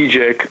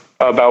strategic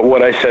about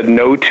what I said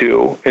no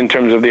to in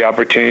terms of the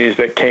opportunities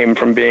that came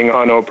from being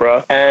on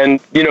Oprah. And,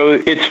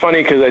 it's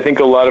funny because I think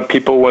a lot of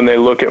people, when they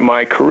look at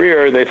my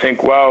career, they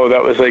think, wow,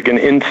 that was like an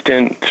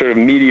instant sort of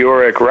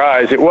meteoric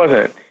rise. It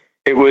wasn't.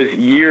 It was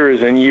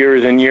years and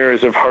years and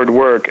years of hard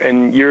work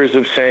and years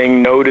of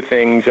saying no to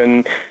things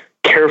and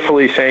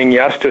carefully saying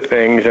yes to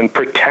things and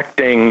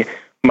protecting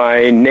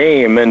my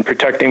name and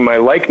protecting my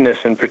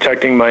likeness and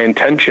protecting my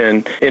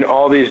intention in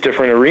all these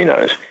different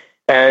arenas.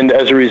 And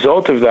as a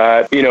result of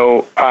that,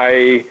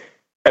 I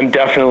am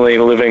definitely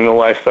living the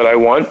life that I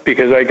want,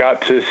 because I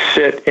got to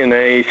sit in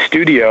a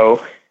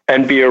studio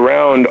and be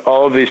around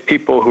all of these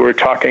people who are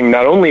talking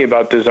not only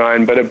about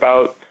design, but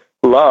about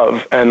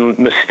love and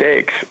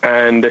mistakes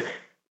and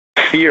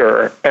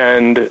fear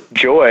and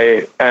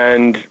joy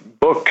and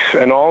books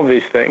and all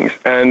these things.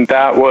 And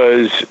that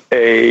was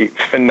a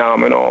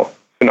phenomenal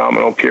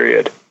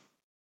period.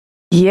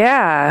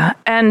 Yeah.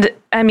 And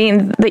I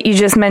mean, that you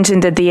just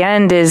mentioned at the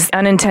end is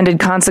unintended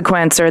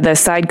consequence, or the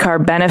sidecar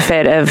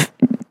benefit of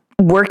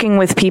working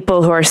with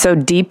people who are so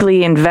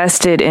deeply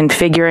invested in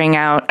figuring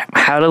out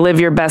how to live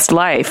your best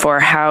life, or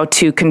how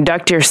to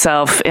conduct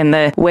yourself in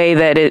the way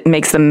that it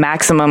makes the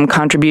maximum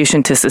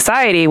contribution to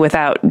society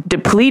without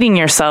depleting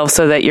yourself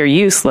so that you're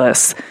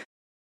useless.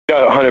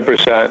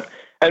 100%.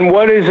 And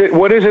what is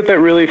it that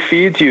really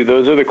feeds you?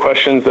 Those are the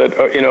questions that,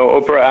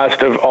 Oprah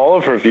asked of all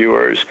of her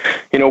viewers.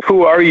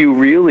 Who are you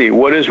really?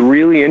 What is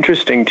really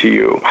interesting to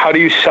you? How do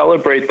you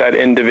celebrate that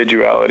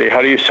individuality?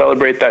 How do you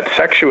celebrate that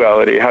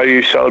sexuality? How do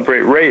you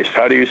celebrate race?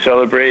 How do you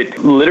celebrate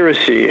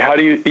literacy? How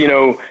do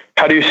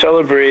you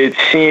celebrate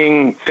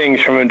seeing things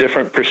from a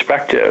different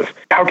perspective?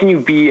 How can you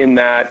be in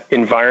that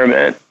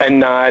environment and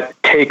not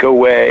take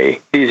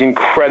away these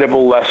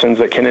incredible lessons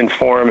that can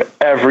inform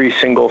every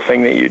single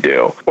thing that you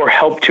do, or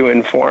help to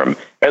inform,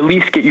 at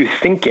least get you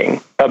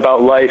thinking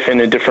about life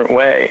in a different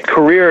way?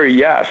 Career,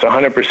 yes,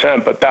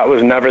 100%, but that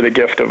was never the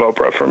gift of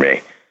Oprah for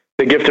me.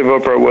 The gift of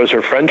Oprah was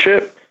her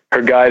friendship,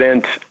 her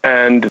guidance,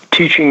 and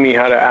teaching me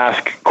how to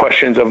ask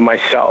questions of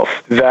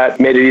myself that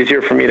made it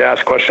easier for me to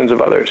ask questions of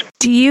others.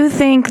 Do you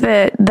think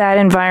that that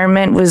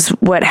environment was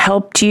what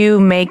helped you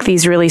make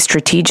these really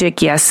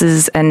strategic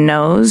yeses and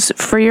nos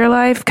for your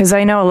life? Because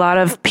I know a lot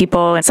of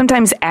people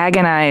sometimes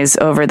agonize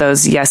over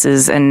those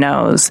yeses and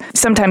nos.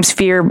 Sometimes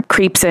fear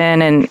creeps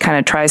in and kind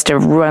of tries to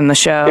run the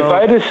show. If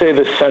I had to say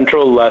the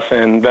central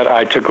lesson that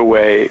I took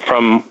away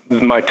from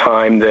my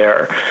time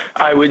there,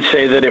 I would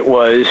say that it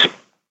was,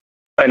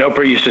 and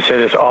Oprah used to say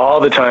this all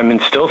the time and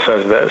still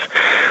says this,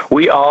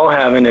 we all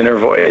have an inner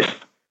voice.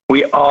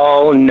 We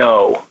all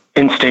know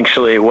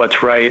instinctually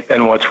what's right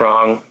and what's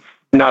wrong,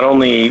 not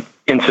only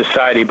in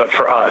society, but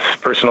for us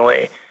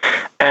personally.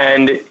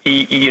 And,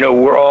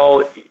 we're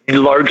all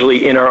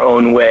largely in our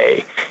own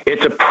way.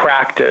 It's a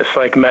practice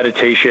like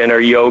meditation or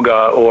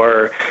yoga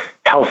or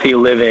healthy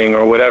living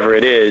or whatever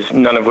it is,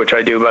 none of which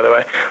I do, by the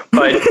way.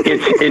 But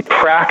it's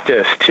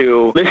practice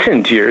to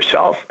listen to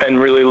yourself and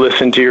really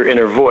listen to your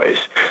inner voice.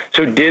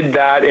 So did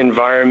that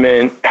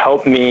environment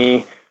help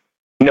me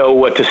know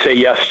what to say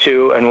yes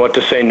to and what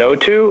to say no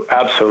to?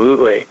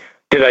 Absolutely.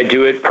 Did I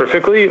do it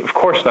perfectly? Of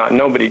course not.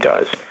 Nobody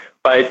does.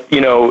 But,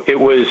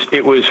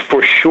 it was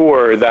for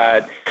sure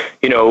that,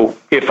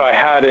 if I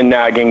had a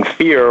nagging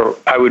fear,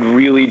 I would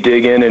really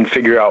dig in and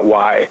figure out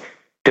why.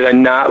 Did I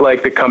not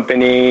like the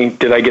company?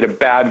 Did I get a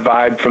bad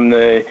vibe from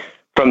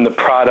the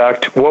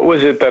product? What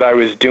was it that I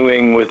was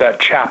doing? Was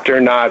that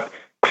chapter not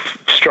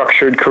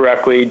structured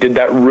correctly? Did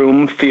that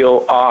room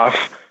feel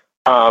off?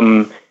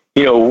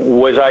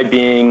 Was I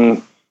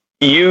being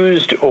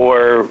used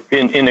or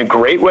in a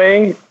great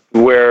way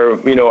where,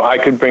 I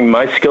could bring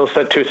my skill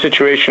set to a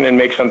situation and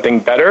make something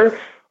better?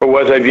 Or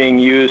was I being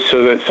used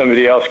so that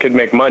somebody else could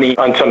make money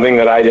on something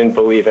that I didn't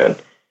believe in?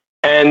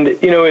 And,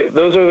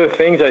 those are the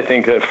things I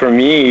think that for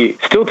me,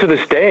 still to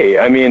this day,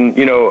 I mean,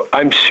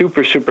 I'm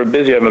super, super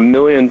busy. I have a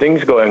million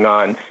things going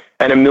on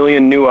and a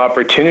million new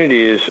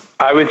opportunities,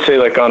 I would say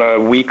like on a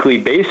weekly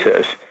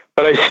basis.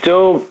 But I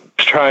still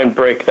try and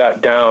break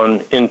that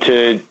down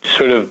into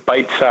sort of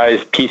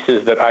bite-sized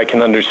pieces that I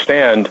can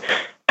understand.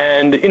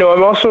 And,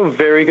 I'm also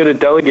very good at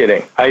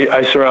delegating.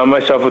 I surround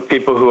myself with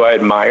people who I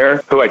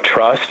admire, who I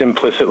trust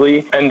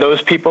implicitly. And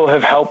those people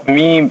have helped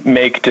me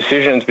make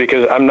decisions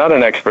because I'm not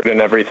an expert in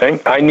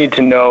everything. I need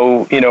to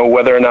know,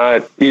 whether or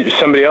not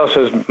somebody else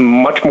has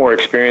much more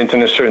experience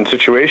in a certain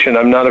situation.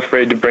 I'm not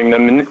afraid to bring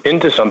them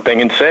into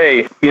something and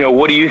say,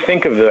 what do you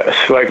think of this?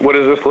 Like, what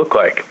does this look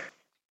like?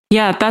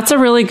 Yeah, that's a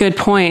really good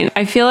point.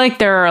 I feel like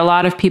there are a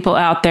lot of people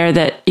out there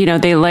that,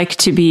 they like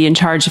to be in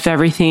charge of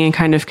everything and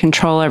kind of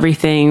control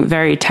everything,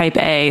 very type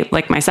A,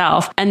 like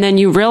myself. And then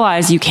you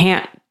realize you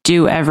can't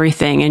do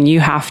everything and you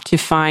have to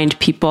find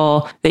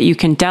people that you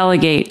can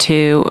delegate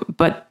to,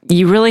 but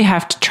you really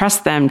have to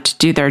trust them to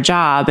do their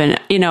job. And,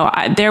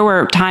 there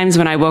were times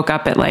when I woke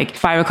up at like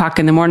 5 o'clock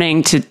in the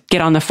morning to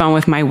get on the phone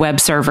with my web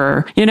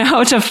server,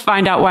 to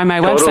find out why my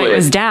website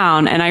was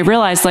down. And I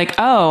realized like,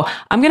 oh,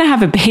 I'm going to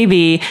have a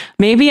baby.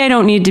 Maybe I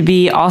don't need to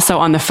be also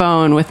on the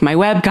phone with my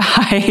web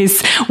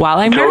guys while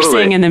I'm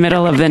nursing in the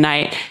middle of the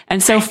night.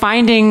 And so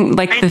finding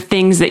like the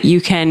things that you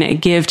can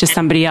give to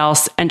somebody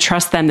else and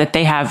trust them that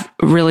they have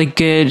really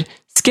good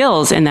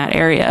skills in that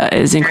area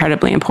is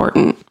incredibly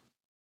important.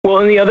 Well,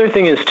 and the other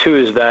thing is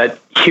that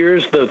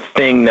here's the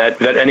thing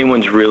that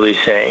anyone's really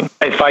saying.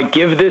 If I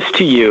give this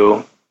to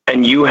you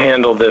and you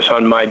handle this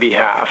on my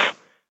behalf,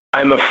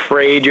 I'm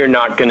afraid you're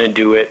not going to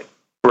do it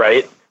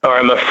right, or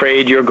I'm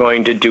afraid you're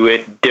going to do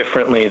it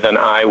differently than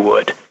I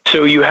would.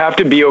 So you have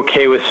to be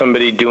okay with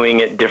somebody doing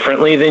it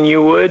differently than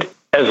you would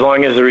as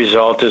long as the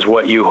result is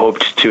what you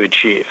hoped to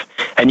achieve.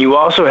 And you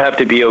also have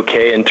to be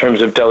okay in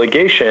terms of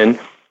delegation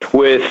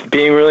with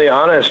being really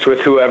honest with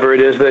whoever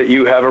it is that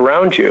you have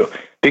around you,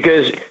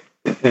 because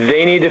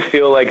they need to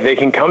feel like they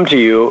can come to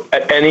you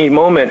at any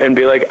moment and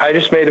be like, I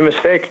just made a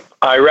mistake.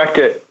 I wrecked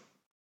it.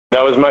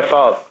 That was my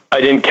fault.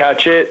 I didn't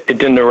catch it. It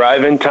didn't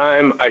arrive in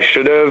time. I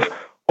should have,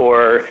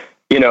 or,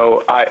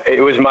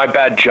 it was my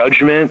bad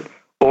judgment,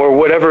 or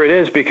whatever it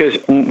is,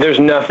 because there's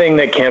nothing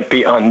that can't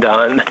be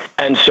undone.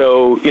 And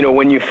so,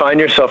 when you find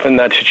yourself in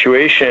that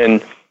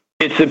situation,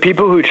 it's the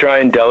people who try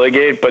and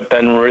delegate, but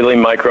then really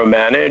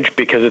micromanage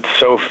because it's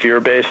so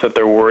fear-based that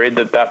they're worried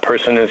that that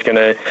person is going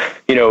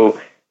to,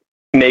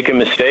 make a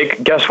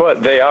mistake. Guess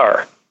what? They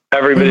are.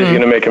 Everybody's going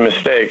to make a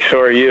mistake.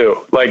 So are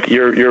you. Like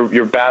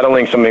you're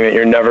battling something that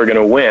you're never going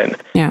to win.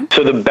 Yeah.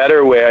 So the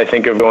better way, I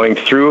think, of going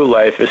through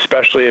life,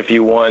 especially if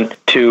you want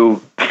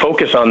to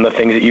focus on the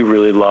things that you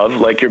really love,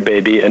 like your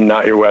baby and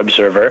not your web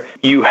server,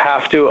 you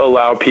have to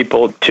allow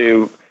people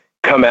to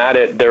come at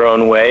it their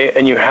own way.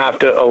 And you have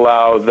to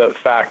allow the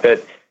fact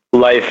that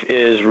life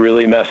is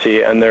really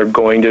messy and there are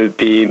going to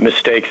be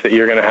mistakes that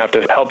you're going to have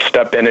to help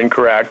step in and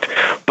correct.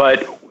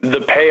 But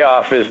the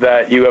payoff is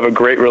that you have a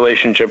great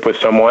relationship with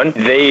someone.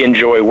 They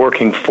enjoy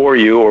working for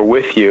you or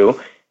with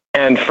you.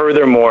 And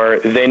furthermore,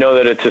 they know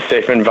that it's a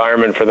safe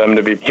environment for them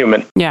to be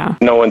human. Yeah.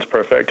 No one's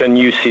perfect. And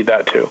you see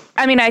that too.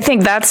 I mean, I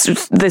think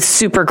that's the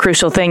super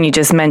crucial thing you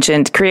just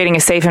mentioned. Creating a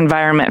safe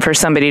environment for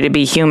somebody to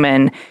be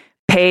human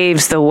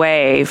paves the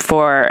way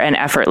for an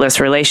effortless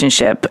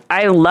relationship.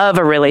 I love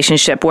a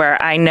relationship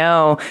where I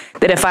know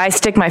that if I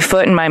stick my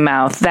foot in my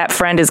mouth, that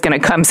friend is going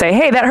to come say,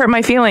 hey, that hurt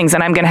my feelings.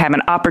 And I'm going to have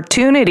an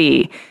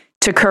opportunity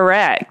to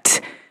correct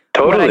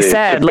what I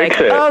said. Like,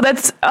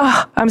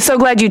 I'm so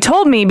glad you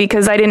told me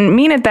because I didn't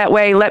mean it that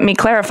way. Let me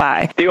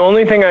clarify. The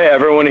only thing I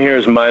ever want to hear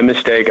is my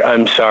mistake.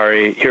 I'm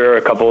sorry. Here are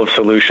a couple of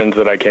solutions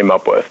that I came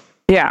up with.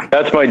 Yeah.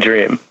 That's my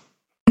dream.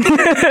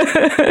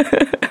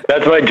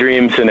 That's my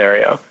dream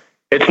scenario.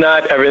 It's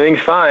not everything's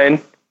fine.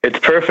 It's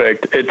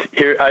perfect. It's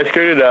here. I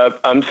screwed it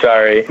up. I'm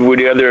sorry. Would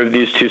either of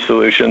these two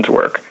solutions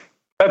work?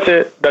 That's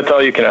it. That's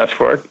all you can ask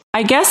for.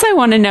 I guess I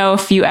want to know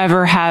if you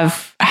ever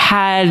have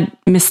had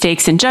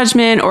mistakes in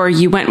judgment or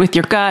you went with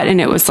your gut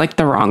and it was like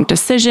the wrong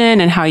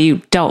decision and how you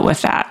dealt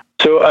with that.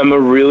 So I'm a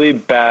really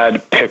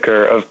bad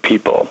picker of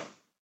people.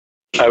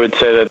 I would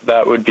say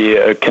that would be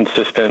a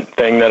consistent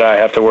thing that I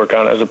have to work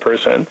on as a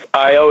person.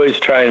 I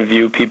always try and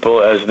view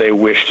people as they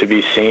wish to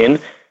be seen.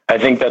 I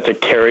think that's a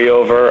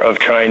carryover of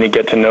trying to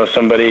get to know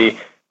somebody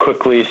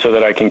quickly so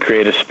that I can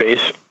create a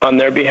space on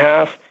their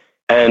behalf.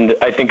 And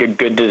I think a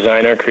good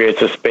designer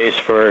creates a space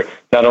for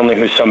not only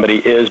who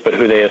somebody is, but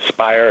who they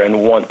aspire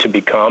and want to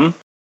become.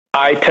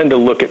 I tend to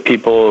look at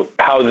people,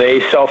 how they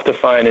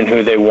self-define and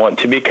who they want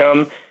to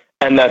become,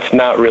 and that's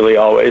not really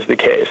always the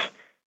case.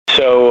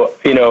 So,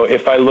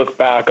 if I look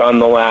back on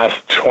the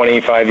last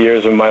 25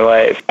 years of my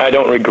life, I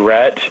don't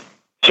regret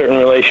certain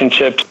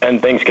relationships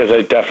and things because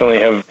I definitely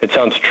have, it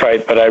sounds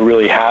trite, but I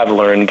really have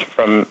learned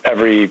from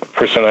every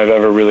person I've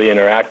ever really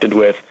interacted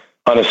with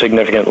on a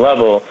significant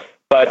level.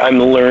 But I'm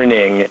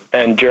learning,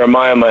 and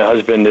Jeremiah, my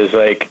husband, is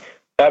like,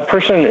 that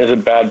person is a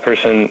bad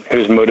person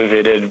who's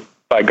motivated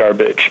by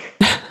garbage.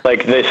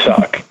 Like, they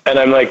suck. And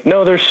I'm like,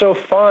 no, they're so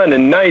fun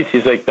and nice.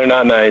 He's like, they're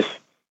not nice.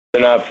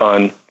 They're not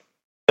fun.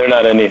 They're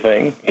not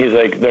anything. He's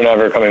like, they're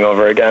never coming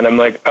over again. I'm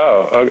like,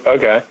 oh,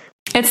 okay.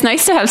 It's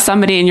nice to have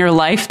somebody in your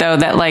life, though,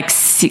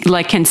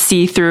 that can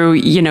see through,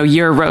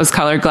 your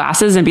rose-colored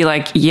glasses and be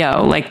like,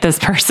 yo, like this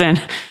person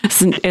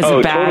is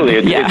bad.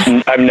 Totally.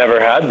 I've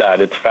never had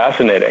that. It's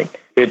fascinating.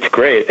 It's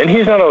great. And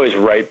he's not always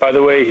right, by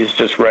the way. He's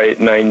just right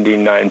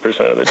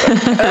 99% of the time.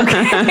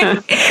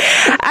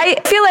 Okay.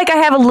 I feel like I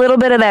have a little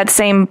bit of that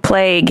same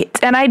plague.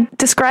 And I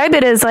describe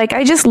it as like,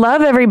 I just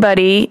love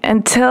everybody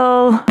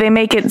until they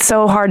make it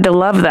so hard to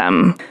love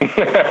them.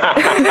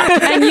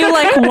 And you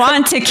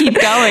want to keep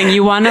going.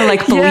 You want to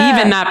believe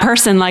in that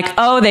person. Like,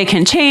 oh, they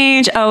can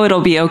change. Oh,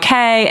 it'll be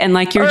okay. And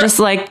you're just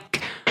like...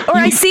 Or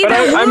I see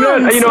that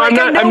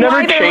I'm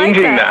never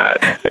changing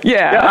that.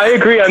 Yeah, I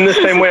agree. I'm the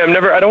same way.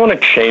 I don't want to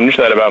change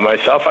that about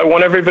myself. I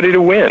want everybody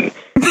to win.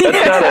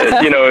 That's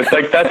not it's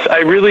like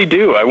I really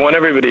do. I want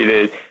everybody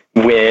to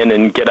win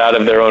and get out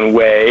of their own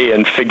way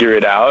and figure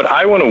it out.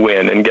 I want to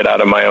win and get out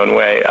of my own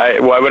way.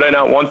 Why would I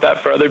not want that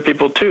for other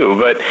people too?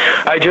 But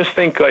I just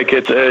think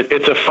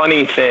it's a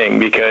funny thing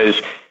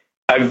because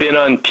I've been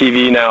on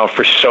TV now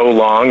for so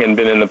long and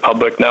been in the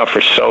public now for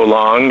so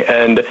long.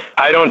 And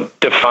I don't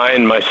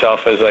define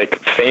myself as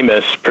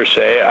famous per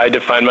se. I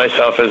define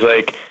myself as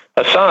a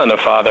son, a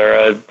father,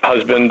 a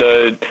husband,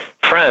 a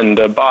friend,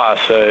 a boss,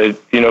 a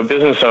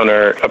business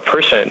owner, a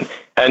person.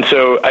 And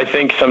so I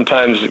think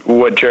sometimes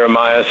what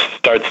Jeremiah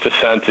starts to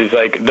sense is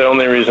the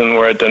only reason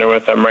we're at dinner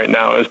with them right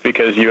now is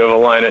because you have a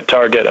line at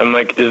Target. I'm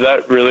like, is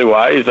that really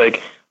why? He's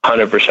like,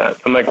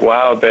 100%. I'm like,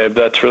 wow, babe,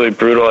 that's really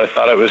brutal. I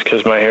thought it was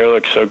because my hair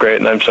looks so great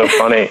and I'm so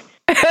funny.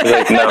 He's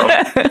like, no,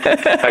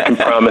 I can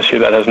promise you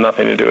that has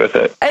nothing to do with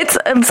it.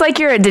 It's like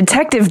you're a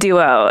detective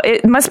duo.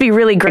 It must be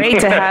really great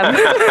to have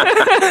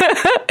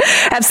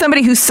have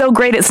somebody who's so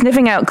great at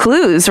sniffing out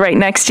clues right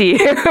next to you.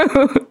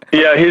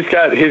 Yeah, he's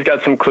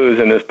got some clues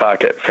in his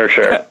pocket for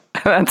sure.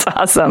 That's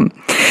awesome.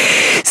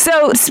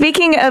 So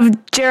speaking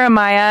of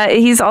Jeremiah,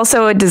 he's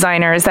also a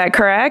designer. Is that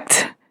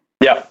correct?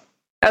 Yeah.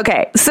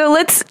 Okay, so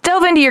let's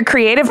delve into your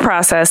creative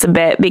process a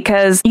bit,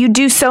 because you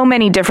do so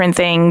many different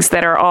things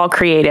that are all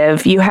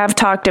creative. You have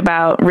talked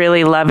about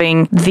really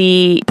loving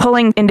the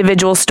pulling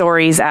individual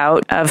stories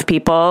out of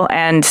people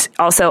and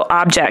also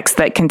objects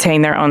that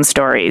contain their own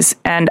stories.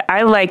 And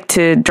I like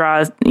to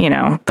draw,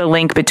 the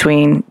link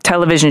between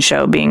television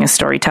show being a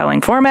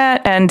storytelling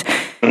format and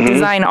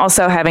design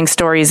also having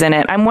stories in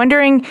it. I'm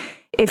wondering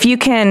if you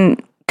can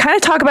kind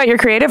of talk about your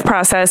creative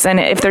process and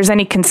if there's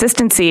any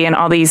consistency in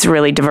all these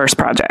really diverse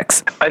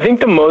projects. I think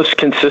the most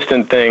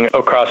consistent thing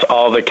across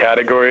all the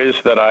categories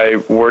that I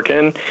work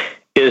in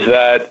is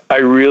that I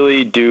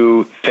really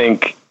do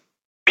think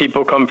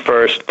people come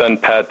first, then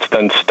pets,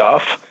 then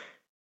stuff.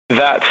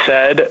 That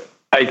said,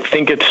 I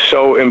think it's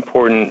so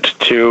important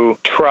to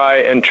try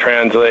and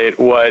translate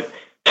what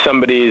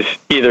somebody's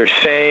either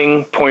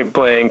saying point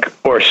blank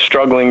or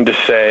struggling to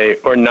say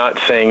or not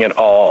saying at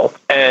all,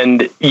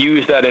 and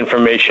use that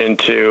information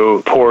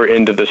to pour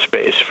into the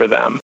space for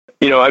them.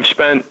 I've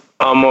spent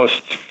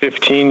almost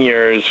 15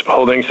 years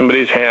holding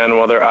somebody's hand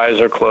while their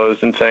eyes are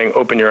closed and saying,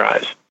 open your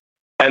eyes.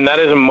 And that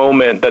is a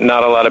moment that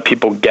not a lot of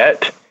people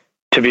get,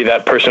 to be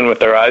that person with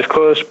their eyes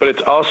closed, but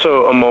it's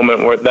also a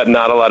moment that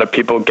not a lot of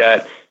people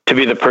get to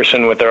be the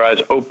person with their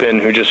eyes open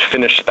who just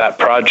finished that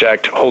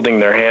project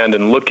holding their hand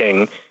and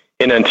looking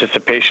in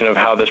anticipation of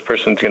how this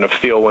person's going to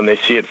feel when they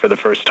see it for the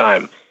first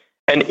time.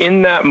 And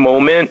in that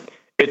moment,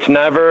 it's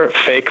never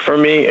fake for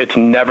me. It's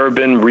never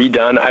been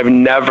redone. I've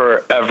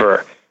never,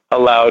 ever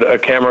allowed a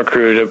camera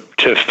crew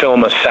to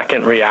film a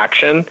second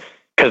reaction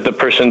because the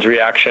person's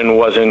reaction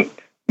wasn't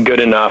good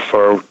enough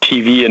or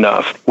TV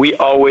enough. We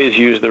always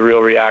use the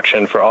real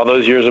reaction for all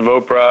those years of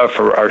Oprah,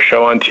 for our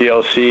show on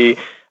TLC.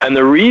 And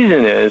the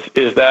reason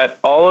is that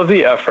all of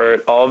the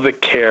effort, all of the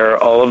care,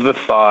 all of the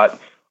thought,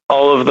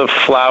 all of the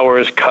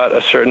flowers cut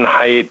a certain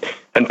height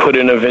and put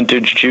in a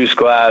vintage juice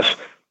glass,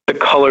 the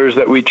colors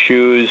that we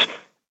choose,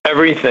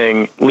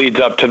 everything leads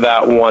up to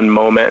that one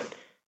moment.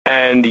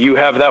 And you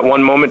have that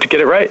one moment to get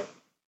it right.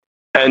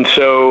 And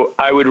so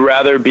I would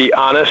rather be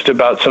honest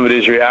about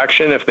somebody's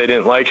reaction if they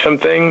didn't like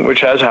something, which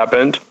has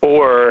happened,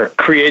 or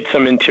create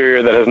some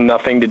interior that has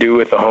nothing to do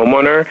with the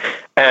homeowner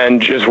and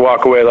just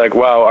walk away like,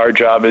 wow, our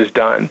job is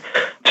done.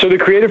 So the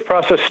creative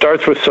process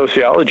starts with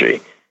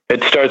sociology.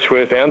 It starts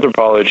with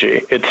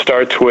anthropology. It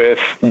starts with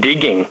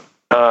digging.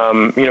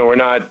 We're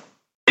not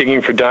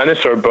digging for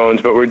dinosaur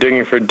bones, but we're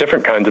digging for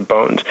different kinds of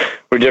bones.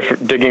 We're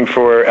digging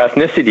for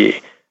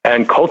ethnicity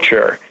and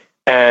culture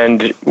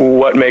and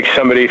what makes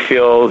somebody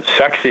feel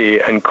sexy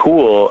and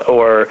cool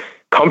or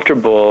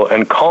comfortable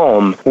and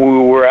calm.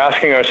 We're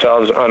asking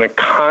ourselves on a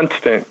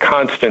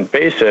constant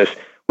basis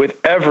with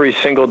every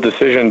single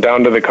decision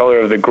down to the color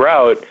of the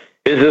grout,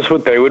 is this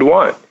what they would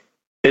want?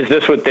 Is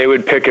this what they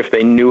would pick if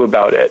they knew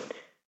about it?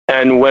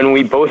 And when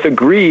we both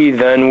agree,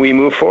 then we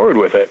move forward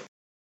with it.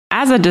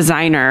 As a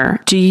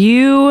designer, do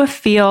you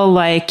feel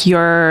like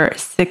your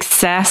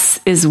success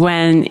is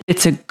when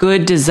it's a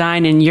good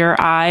design in your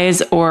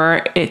eyes,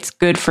 or it's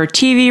good for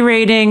TV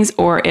ratings,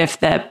 or if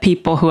the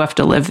people who have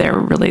to live there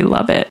really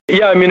love it?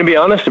 Yeah, to be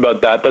honest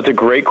about that, that's a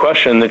great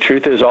question. The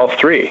truth is all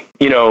three.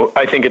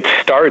 I think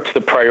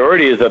the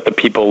priority is that the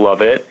people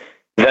love it.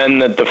 Then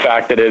the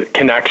fact that it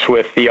connects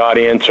with the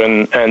audience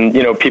and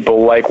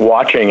people like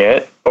watching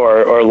it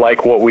or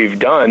like what we've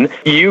done.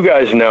 You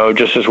guys know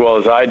just as well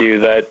as I do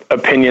that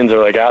opinions are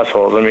like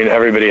assholes.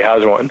 Everybody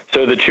has one.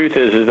 So the truth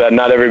is that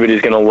not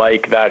everybody's going to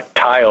like that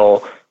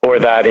tile or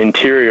that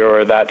interior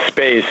or that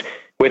space.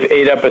 With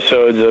 8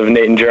 episodes of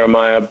Nate and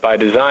Jeremiah by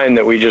Design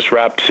that we just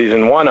wrapped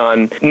season 1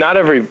 on, not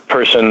every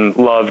person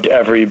loved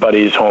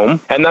everybody's home.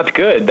 And that's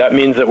good. That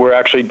means that we're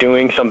actually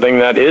doing something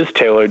that is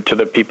tailored to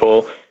the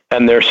people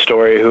and their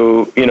story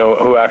who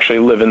actually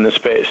live in the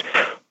space.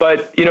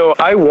 But,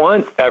 I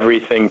want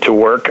everything to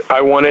work.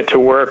 I want it to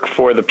work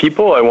for the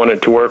people. I want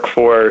it to work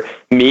for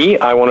me.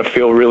 I want to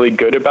feel really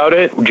good about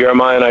it.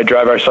 Jeremiah and I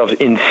drive ourselves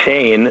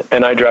insane,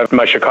 and I drive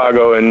my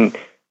Chicago and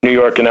New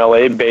York and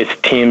LA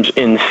based teams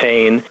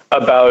insane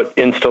about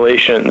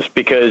installations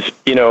because,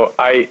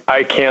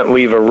 I can't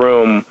leave a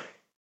room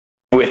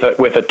with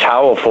a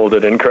towel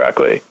folded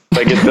incorrectly.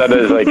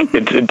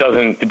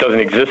 It doesn't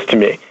exist to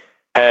me.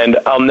 And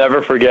I'll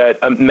never forget,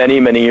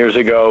 many years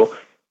ago,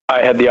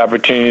 I had the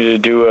opportunity to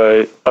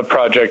do a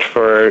project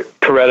for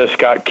Coretta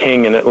Scott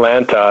King in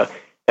Atlanta,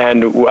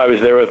 and I was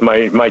there with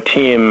my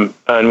team,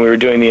 and we were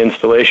doing the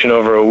installation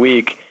over a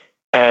week.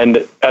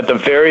 And at the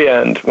very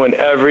end, when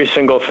every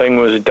single thing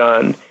was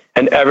done,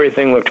 and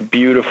everything looked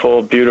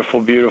beautiful,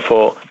 beautiful,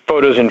 beautiful,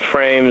 photos in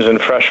frames and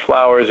fresh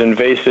flowers and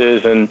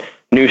vases and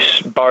new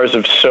bars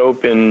of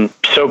soap and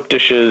soap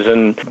dishes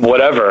and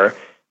whatever,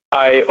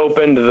 I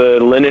opened the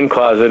linen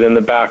closet in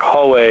the back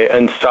hallway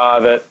and saw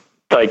that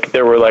like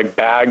there were like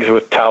bags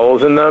with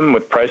towels in them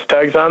with price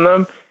tags on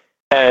them.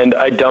 And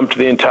I dumped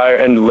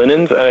and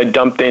linens, and I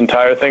dumped the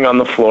entire thing on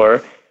the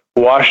floor,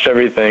 washed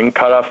everything,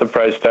 cut off the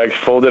price tags,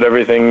 folded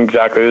everything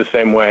exactly the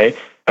same way,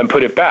 and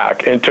put it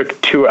back. And it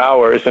took 2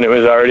 hours, and it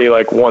was already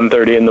like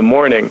 1:30 in the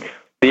morning.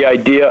 The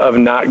idea of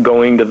not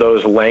going to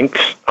those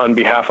lengths on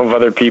behalf of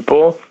other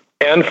people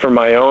and for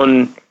my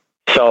own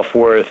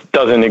self-worth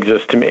doesn't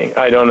exist to me.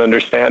 I don't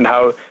understand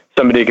how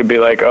somebody could be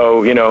like,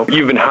 oh,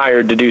 you've been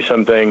hired to do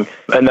something,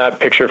 and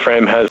that picture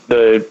frame has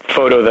the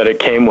photo that it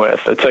came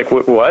with. It's like,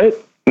 what?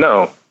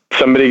 No,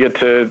 somebody get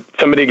to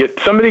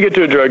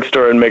a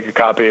drugstore and make a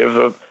copy of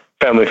a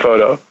family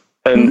photo,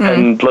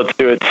 and let's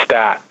do it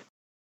stat.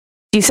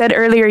 You said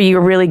earlier you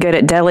were really good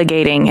at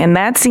delegating, and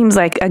that seems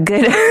like a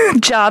good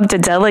job to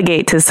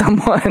delegate to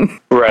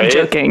someone. Right. I'm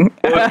joking.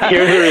 Well,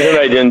 here's the reason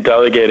I didn't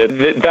delegate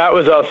it. That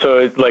was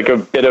also like a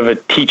bit of a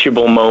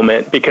teachable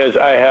moment, because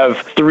I have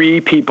 3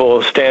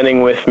 people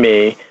standing with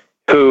me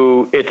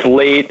who, it's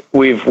late,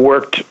 we've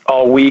worked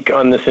all week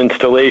on this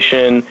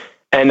installation,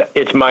 and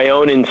it's my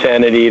own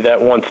insanity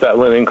that wants that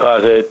linen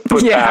closet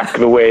put back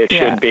the way it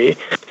should be.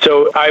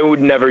 So I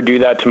would never do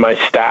that to my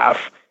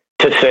staff,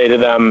 to say to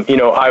them,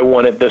 I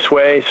want it this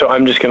way, so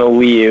I'm just going to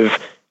leave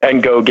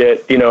and go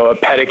get, a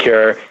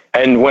pedicure,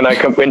 and when I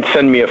come and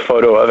send me a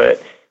photo of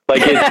it.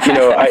 Like, it's,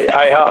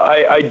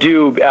 I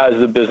do, as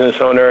the business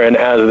owner and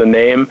as the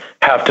name,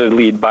 have to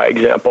lead by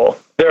example.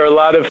 There are a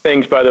lot of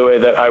things, by the way,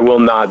 that I will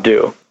not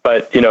do,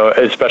 but,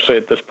 especially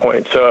at this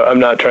point. So I'm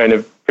not trying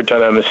to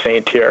pretend I'm a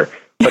saint here.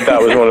 But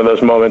that was one of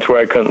those moments where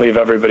I couldn't leave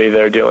everybody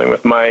there dealing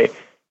with my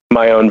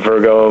own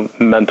Virgo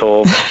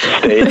mental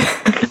state.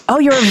 Oh,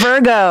 you're a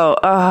Virgo.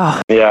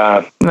 Oh,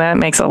 yeah. That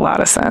makes a lot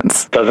of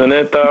sense. Doesn't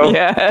it, though?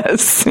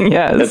 Yes.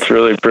 It's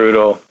really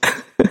brutal.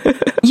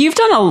 You've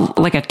done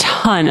a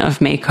ton of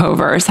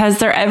makeovers. Has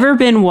there ever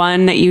been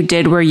one that you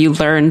did where you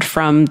learned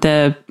from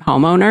the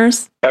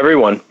homeowners?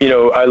 Everyone.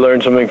 I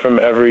learn something from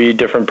every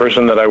different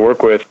person that I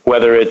work with,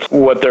 whether it's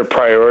what their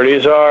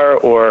priorities are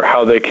or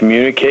how they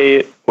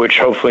communicate, which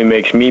hopefully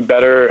makes me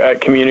better at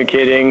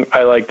communicating.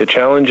 I like the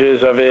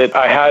challenges of it.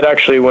 I had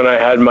actually, when I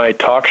had my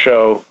talk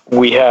show,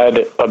 we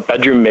had a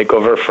bedroom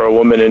makeover for a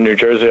woman in New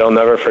Jersey I'll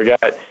never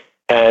forget.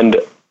 And,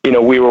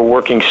 we were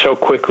working so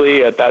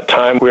quickly at that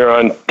time. We were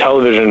on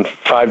television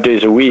 5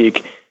 days a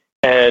week.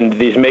 And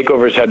these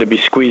makeovers had to be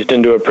squeezed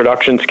into a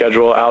production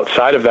schedule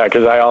outside of that,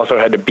 because I also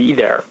had to be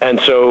there. And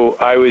so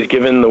I was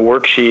given the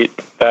worksheet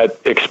that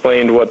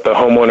explained what the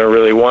homeowner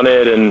really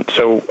wanted. And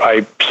so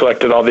I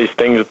selected all these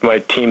things with my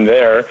team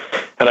there.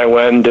 And I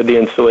went and did the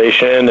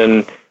installation,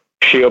 and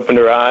she opened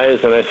her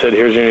eyes, and I said,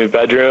 here's your new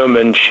bedroom.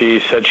 And she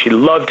said she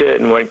loved it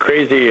and went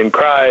crazy and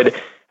cried.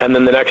 And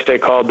then the next day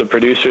called the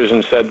producers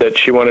and said that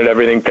she wanted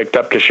everything picked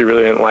up because she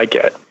really didn't like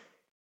it.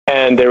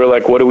 And they were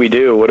like, what do we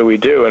do? What do we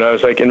do? And I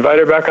was like, invite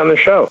her back on the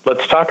show.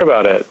 Let's talk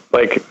about it.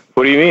 Like,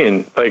 what do you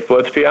mean? Like,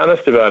 let's be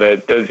honest about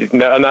it.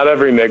 Not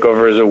every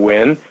makeover is a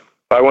win.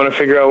 I want to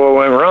figure out what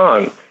went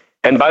wrong.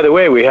 And by the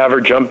way, we have her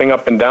jumping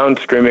up and down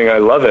screaming, I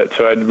love it.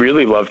 So I'd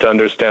really love to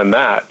understand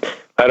that.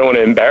 I don't want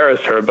to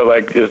embarrass her, but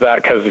like, is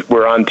that because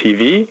we're on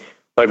TV?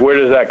 Like, where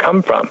does that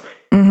come from?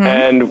 Mm-hmm.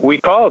 And we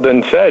called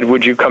and said,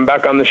 would you come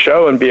back on the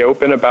show and be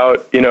open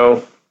about why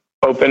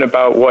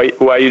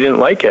you didn't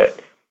like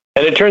it?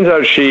 And it turns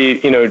out she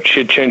had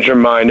changed her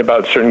mind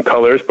about certain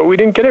colors, but we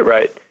didn't get it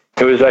right.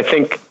 It was, I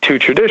think, too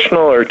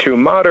traditional or too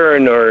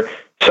modern or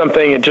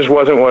something. It just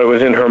wasn't what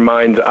was in her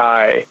mind's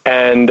eye.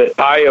 And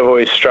I have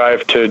always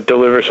strived to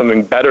deliver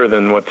something better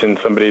than what's in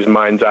somebody's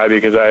mind's eye,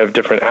 because I have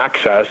different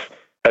access,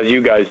 as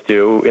you guys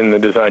do in the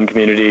design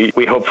community.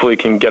 We hopefully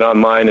can get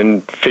online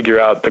and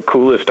figure out the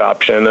coolest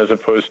option as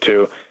opposed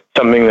to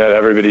something that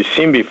everybody's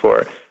seen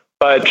before.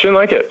 But she didn't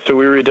like it, so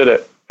we redid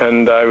it.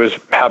 And I was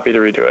happy to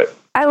redo it.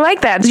 I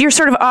like that. You're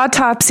sort of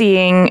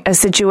autopsying a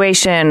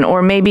situation,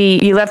 or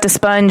maybe you left a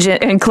sponge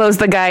and closed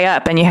the guy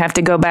up and you have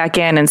to go back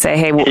in and say,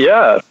 hey.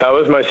 Yeah, that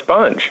was my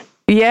sponge.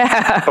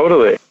 Yeah.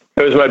 Totally.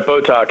 It was my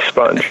Botox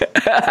sponge.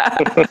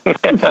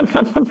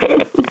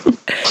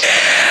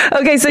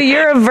 Okay, so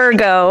you're a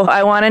Virgo.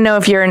 I want to know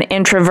if you're an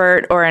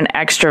introvert or an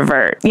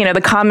extrovert.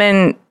 The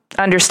common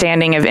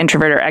understanding of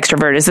introvert or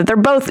extrovert is that they're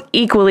both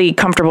equally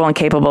comfortable and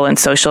capable in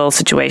social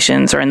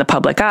situations or in the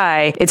public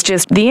eye. It's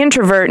just the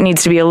introvert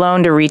needs to be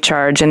alone to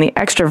recharge, and the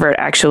extrovert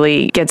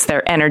actually gets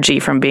their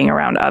energy from being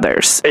around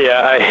others.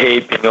 Yeah, I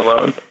hate being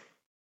alone.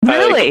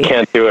 Really? I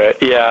can't do it.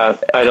 Yeah,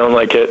 I don't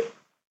like it.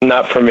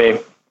 Not for me.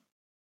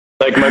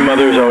 Like, my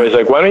mother's always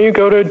like, why don't you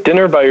go to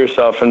dinner by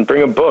yourself and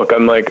bring a book?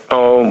 I'm like,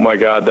 oh my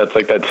God, that's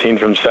like that scene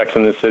from Sex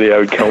and the City. I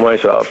would kill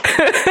myself.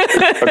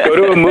 Or go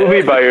to a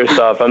movie by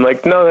yourself. I'm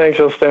like, no, thanks.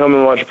 I'll stay home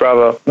and watch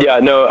Bravo. Yeah,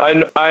 no,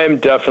 I am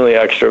definitely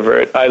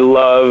extrovert. I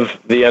love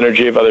the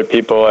energy of other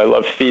people. I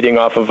love feeding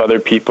off of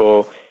other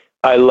people.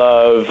 I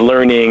love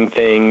learning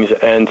things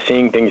and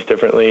seeing things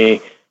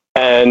differently.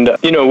 And,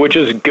 which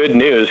is good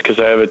news, because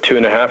I have a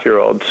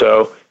 2.5-year-old.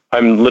 So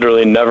I'm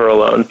literally never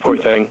alone. Poor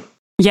thing.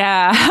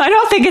 Yeah, I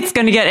don't think it's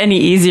going to get any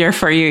easier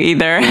for you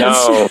either.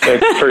 No,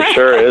 it for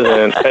sure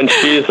isn't. And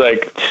she's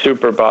like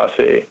super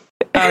bossy.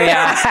 Oh,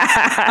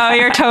 yeah. Oh,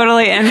 you're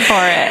totally in for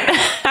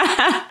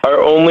it.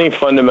 Our only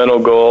fundamental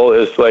goal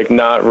is like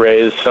not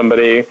raise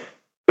somebody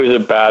who's a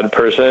bad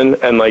person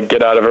and like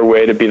get out of her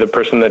way to be the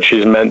person that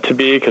she's meant to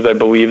be, because I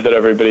believe that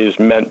everybody's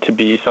meant to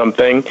be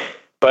something.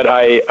 But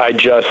I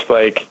just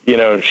like,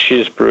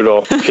 she's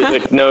brutal. She's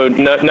like, no,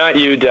 not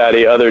you,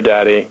 daddy, other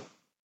daddy.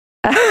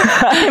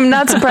 I'm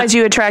not surprised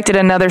you attracted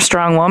another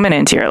strong woman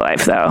into your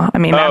life, though. I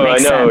mean, that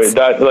makes sense. I know.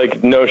 That,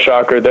 like, no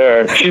shocker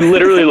there. She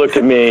literally looked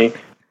at me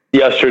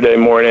yesterday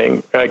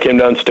morning. I came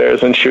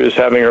downstairs and she was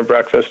having her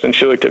breakfast, and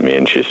she looked at me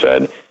and she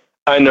said,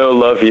 "I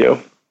love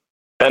you."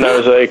 And I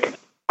was like,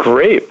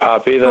 "Great,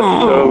 Poppy. That's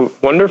so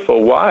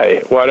wonderful.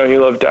 Why? Why don't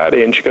you love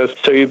Daddy?" And she goes,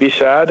 "So you be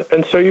sad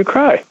and so you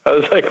cry." I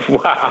was like,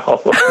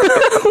 wow.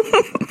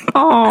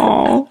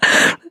 Oh.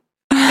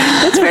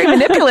 That's very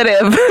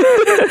manipulative.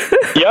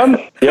 Yeah.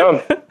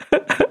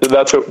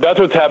 That's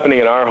what's happening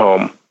in our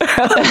home.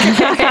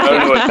 I don't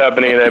know what's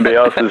happening in anybody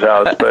else's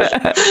house, but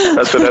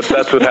that's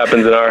what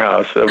happens in our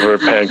house over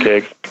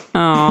pancakes.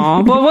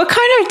 Oh, well, what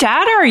kind of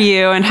dad are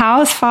you, and how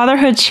has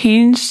fatherhood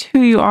changed who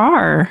you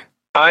are?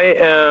 I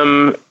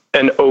am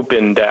an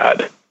open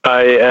dad.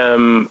 I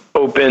am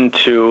open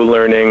to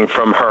learning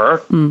from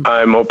her.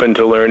 I'm open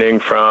to learning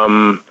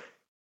from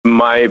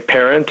my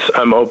parents.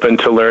 I'm open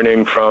to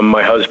learning from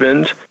my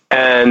husband.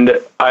 And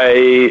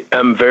I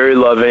am very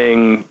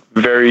loving,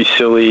 very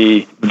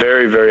silly,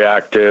 very, very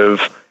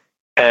active.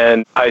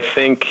 And I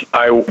think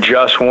I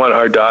just want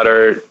our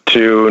daughter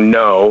to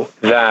know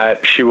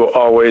that she will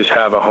always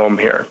have a home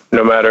here,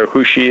 no matter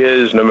who she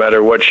is, no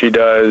matter what she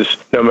does,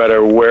 no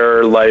matter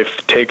where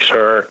life takes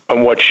her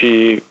and what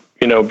she,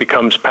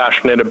 becomes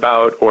passionate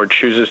about or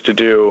chooses to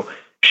do,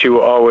 she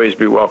will always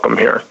be welcome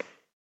here.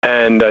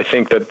 And I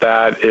think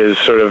that is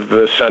sort of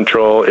the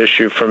central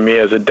issue for me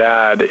as a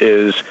dad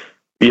is,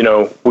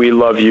 we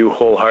love you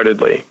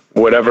wholeheartedly.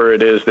 Whatever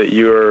it is that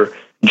your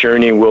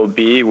journey will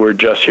be, we're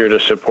just here to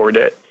support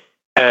it.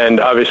 And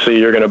obviously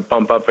you're going to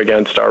bump up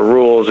against our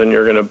rules, and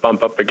you're going to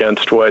bump up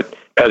against what,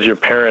 as your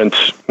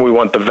parents, we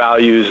want the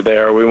values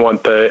there. We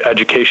want the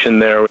education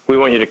there. We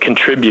want you to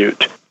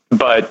contribute.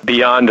 But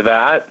beyond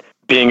that,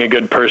 being a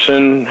good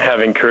person,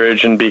 having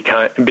courage, and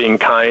being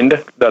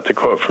kind, that's a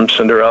quote from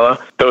Cinderella.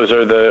 Those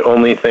are the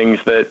only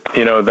things that,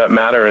 that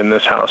matter in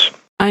this house.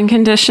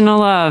 Unconditional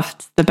love.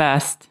 It's the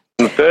best.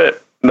 That's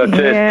it. That's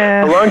it.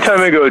 A long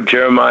time ago,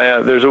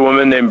 Jeremiah, there's a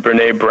woman named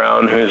Brene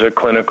Brown, who's a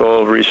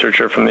clinical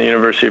researcher from the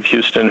University of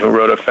Houston, who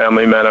wrote a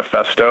family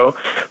manifesto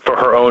for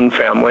her own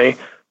family,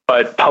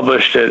 but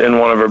published it in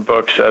one of her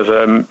books as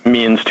a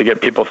means to get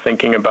people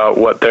thinking about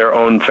what their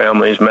own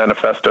family's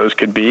manifestos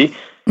could be.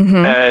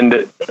 Mm-hmm. And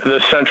the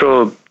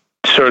central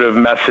sort of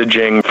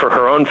messaging for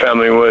her own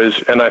family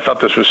was, and I thought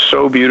this was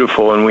so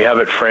beautiful, and we have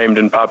it framed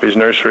in Poppy's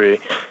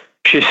nursery.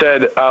 She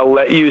said, "I'll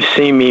let you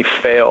see me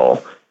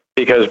fail,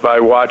 because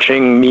by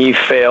watching me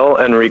fail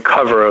and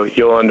recover,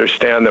 you'll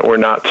understand that we're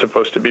not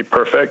supposed to be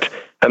perfect,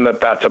 and that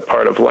that's a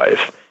part of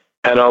life.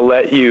 And I'll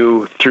let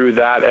you, through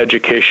that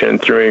education,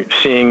 through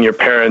seeing your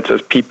parents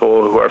as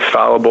people who are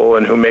fallible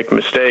and who make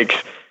mistakes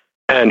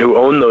and who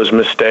own those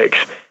mistakes,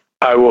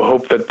 I will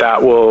hope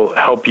that will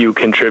help you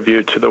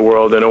contribute to the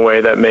world in a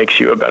way that makes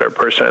you a better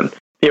person."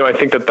 I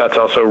think that that's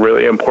also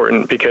really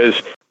important,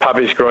 because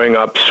Poppy's growing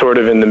up sort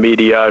of in the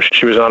media.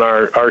 She was on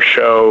our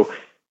show.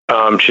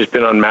 She's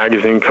been on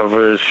magazine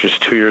covers. She's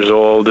 2 years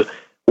old.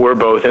 We're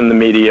both in the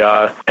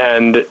media.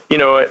 And,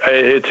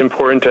 it's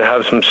important to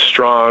have some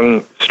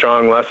strong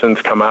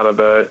lessons come out of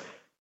the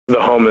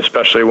home,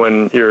 especially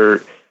when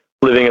you're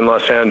living in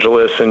Los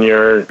Angeles and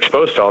you're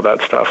exposed to all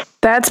that stuff.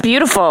 That's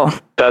beautiful.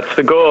 That's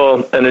the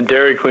goal. And a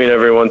Dairy Queen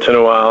every once in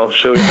a while.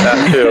 She'll eat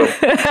that too.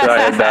 So I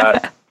had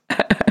that.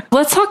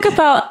 Let's talk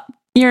about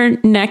your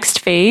next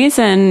phase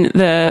and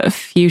the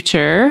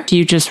future.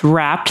 You just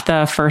wrapped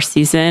the first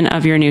season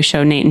of your new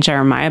show, Nate and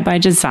Jeremiah by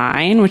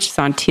Design, which is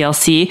on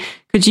TLC.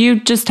 Could you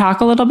just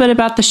talk a little bit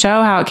about the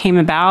show, how it came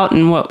about,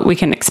 and what we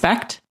can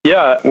expect?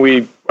 Yeah,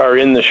 we are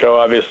in the show,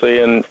 obviously,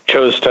 and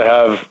chose to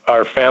have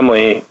our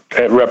family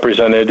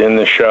represented in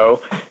the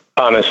show,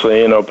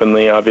 honestly and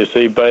openly,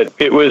 obviously. But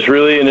it was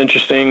really an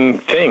interesting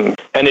thing,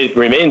 and it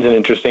remains an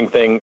interesting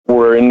thing.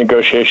 We're in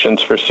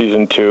negotiations for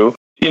season 2.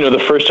 The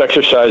first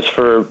exercise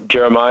for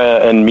Jeremiah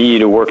and me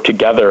to work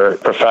together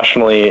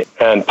professionally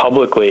and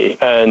publicly,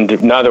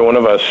 and neither one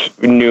of us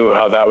knew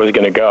how that was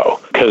going to go,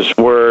 because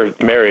we're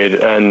married,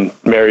 and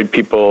married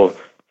people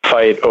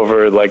fight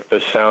over like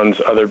the sounds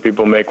other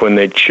people make when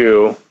they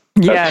chew.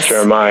 That's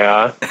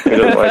Jeremiah, who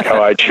doesn't like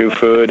how I chew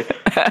food.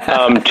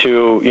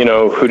 To,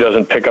 who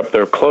doesn't pick up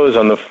their clothes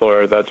on the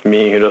floor. That's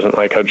me, who doesn't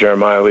like how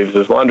Jeremiah leaves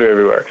his laundry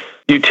everywhere.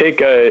 You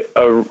take a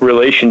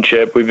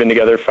relationship, we've been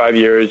together 5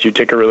 years, you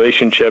take a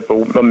relationship,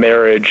 a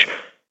marriage,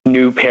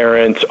 new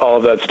parents, all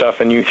of that stuff,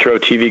 and you throw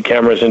TV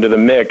cameras into the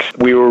mix.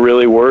 We were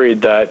really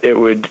worried that it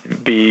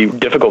would be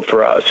difficult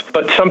for us.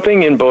 But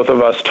something in both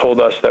of us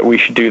told us that we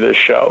should do this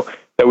show,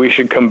 that we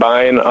should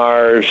combine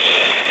our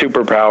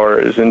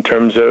superpowers in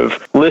terms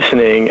of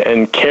listening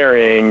and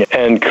caring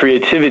and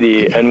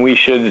creativity, and we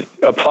should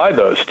apply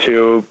those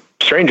to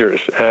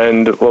strangers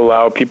and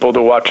allow people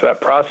to watch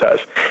that process.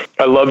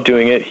 I love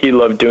doing it. He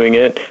loved doing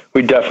it.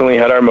 We definitely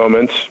had our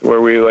moments where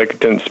we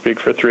didn't speak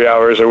for 3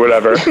 hours or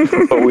whatever,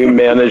 but we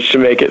managed to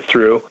make it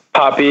through.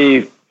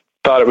 Poppy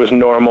thought it was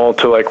normal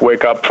to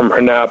wake up from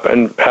her nap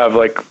and have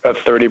a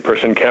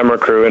 30-person camera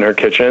crew in her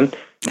kitchen,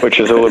 which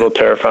is a little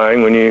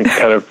terrifying when you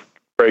kind of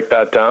break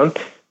that down.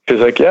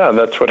 She's like, yeah,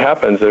 that's what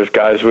happens. There's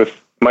guys with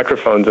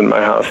microphones in my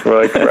house.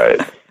 We're like,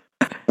 right.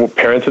 Well,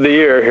 Parents of the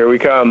Year, here we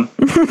come.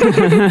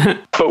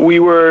 But we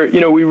were,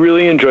 we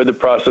really enjoyed the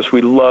process.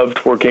 We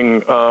loved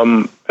working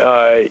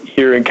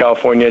here in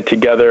California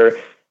together.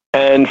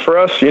 And for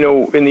us,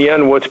 in the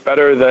end, what's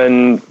better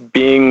than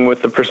being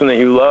with the person that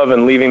you love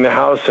and leaving the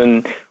house?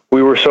 And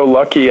we were so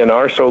lucky and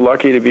are so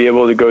lucky to be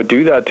able to go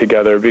do that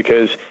together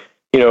because,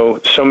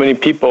 so many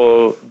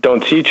people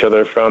don't see each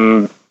other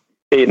from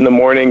 8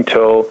 a.m.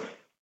 till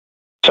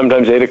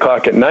sometimes 8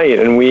 o'clock at night.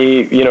 And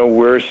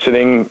we're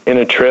sitting in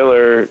a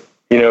trailer,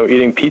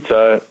 eating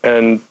pizza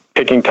and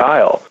picking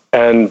tile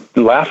and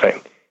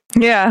laughing.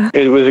 Yeah.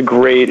 It was a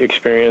great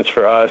experience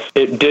for us.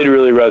 It did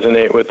really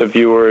resonate with the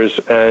viewers,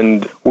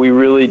 and we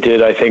really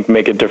did, I think,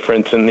 make a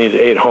difference in these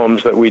 8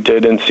 homes that we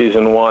did in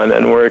season 1,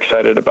 and we're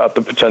excited about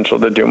the potential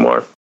to do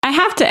more. I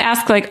have to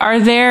ask, are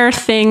there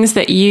things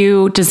that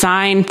you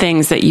design,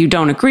 things that you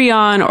don't agree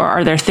on, or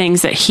are there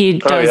things that he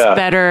does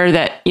better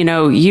that,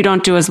 you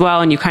don't do as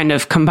well and you kind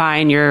of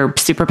combine your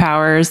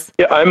superpowers?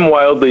 Yeah, I'm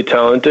wildly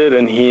talented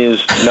and he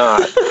is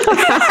not. So,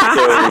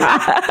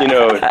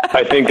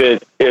 I think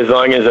that as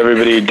long as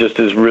everybody just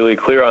is really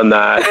clear on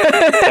that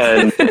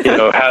and,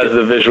 has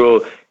the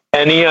visual,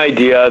 any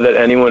idea that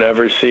anyone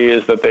ever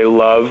sees that they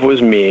love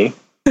was me.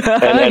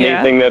 And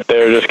anything that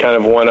they're just kind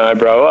of one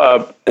eyebrow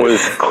up was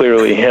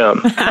clearly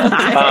him.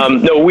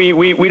 No,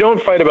 we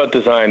don't fight about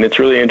design. It's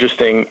really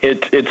interesting.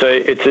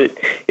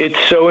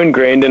 It's so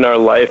ingrained in our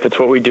life. It's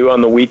what we do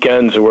on the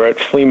weekends. We're at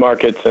flea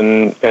markets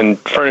and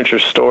furniture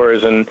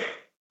stores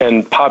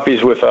and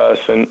Poppy's with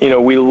us. And,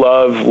 we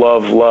love,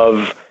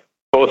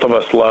 both of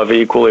us love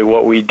equally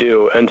what we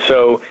do. And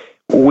so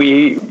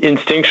we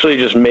instinctually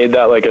just made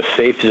that like a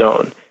safe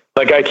zone.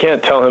 I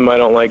can't tell him I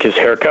don't like his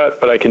haircut,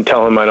 but I can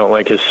tell him I don't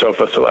like his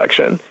sofa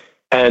selection.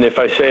 And if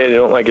I say I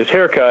don't like his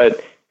haircut,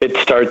 it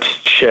starts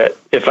shit.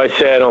 If I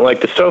say I don't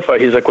like the sofa,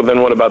 he's like, well,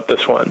 then what about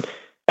this one?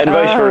 And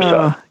vice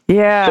versa.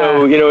 Yeah.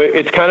 So,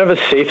 it's kind of a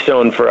safe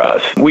zone for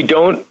us. We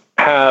don't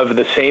have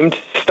the same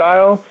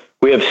style.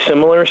 We have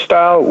similar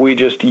style. We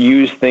just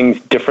use things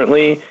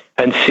differently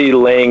and see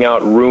laying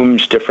out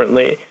rooms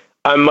differently.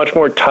 I'm much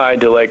more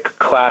tied to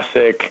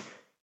classic,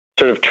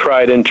 sort of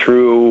tried and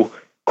true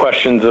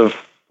questions of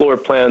floor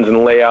plans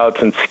and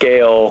layouts and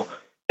scale.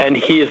 And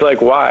he's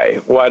like, why?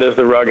 Why does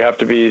the rug have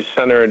to be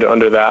centered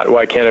under that?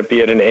 Why can't it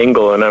be at an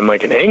angle? And I'm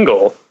like, an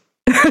angle?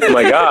 Oh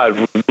my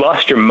God, you've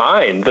lost your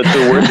mind. That's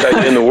the worst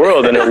idea in the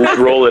world. And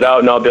he'll roll it out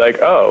and I'll be like,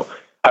 oh,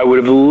 I would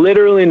have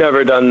literally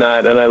never done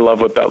that. And I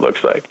love what that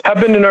looks like.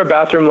 Happened in our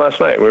bathroom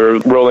last night. We were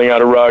rolling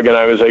out a rug and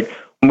I was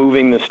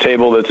moving this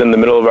table that's in the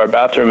middle of our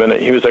bathroom. And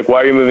he was like,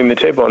 why are you moving the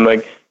table? I'm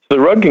like, the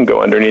rug can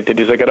go underneath it.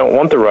 He's like, I don't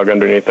want the rug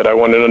underneath it. I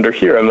want it under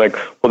here. I'm like,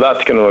 well,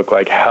 that's going to look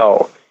like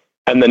hell.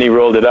 And then he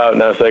rolled it out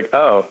and I was like,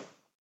 oh,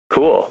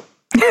 cool.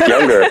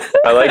 Younger.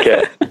 I like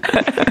it.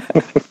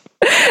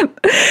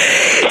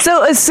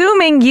 So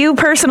assuming you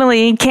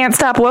personally can't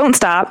stop, won't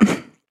stop,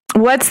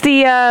 what's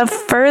the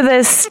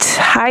furthest,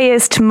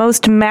 highest,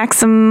 most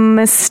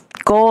maximist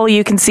goal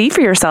you can see for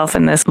yourself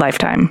in this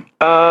lifetime?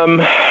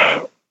 I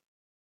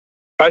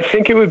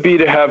think it would be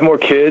to have more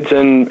kids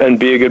and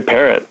be a good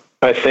parent.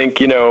 I think,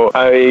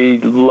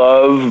 I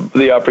love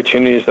the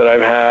opportunities that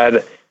I've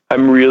had.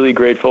 I'm really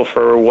grateful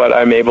for what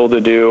I'm able to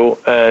do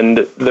and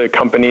the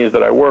companies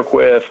that I work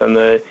with and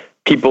the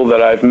people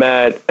that I've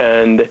met.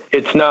 And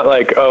it's not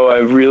like, oh, I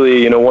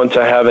really, once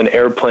I have an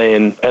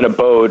airplane and a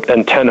boat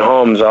and 10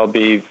 homes, I'll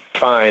be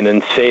fine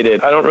and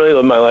sated. I don't really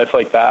live my life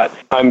like that.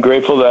 I'm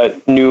grateful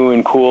that new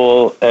and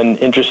cool and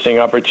interesting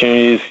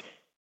opportunities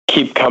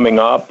keep coming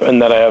up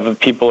and that I have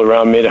people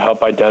around me to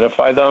help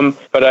identify them.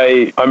 But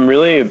I'm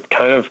really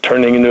kind of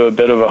turning into a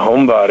bit of a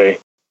homebody.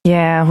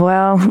 Yeah,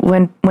 well,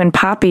 when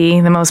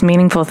Poppy, the most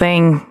meaningful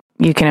thing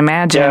you can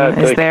imagine,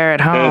 is there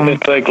at home.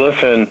 It's like,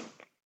 listen,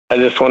 I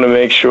just want to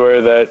make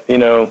sure that,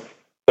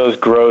 those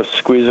gross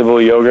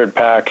squeezable yogurt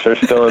packs are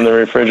still in the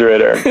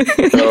refrigerator.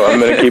 So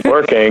I'm going to keep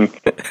working,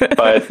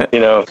 but,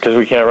 because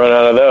we can't run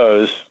out of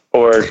those,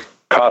 or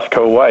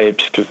Costco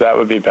wipes, because that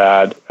would be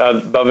bad.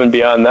 Above and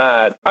beyond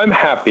that, I'm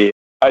happy.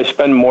 I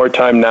spend more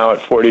time now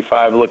at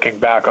 45 looking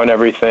back on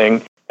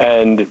everything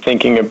and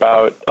thinking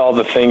about all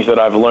the things that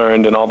I've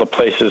learned and all the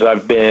places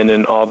I've been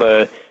and all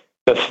the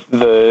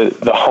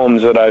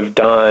homes that I've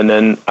done,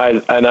 and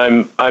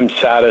I'm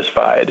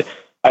satisfied.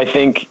 I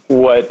think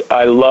what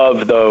I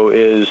love, though,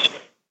 is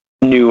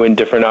new and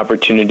different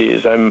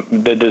opportunities.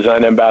 I'm the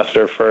design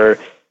ambassador for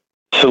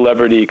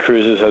Celebrity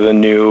Cruises, has a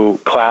new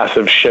class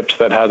of ships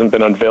that hasn't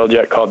been unveiled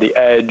yet called the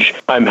Edge.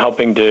 I'm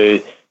helping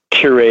to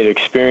curate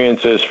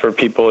experiences for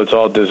people. It's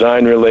all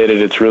design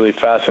related. It's really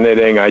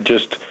fascinating. I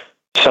just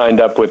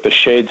signed up with the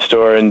shade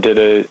store and did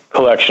a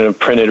collection of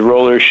printed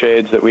roller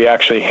shades that we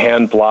actually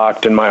hand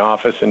blocked in my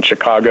office in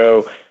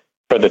Chicago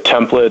for the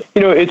template.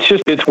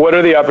 It's what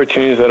are the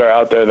opportunities that are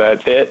out there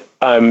that fit.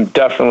 I'm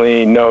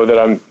definitely know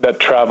that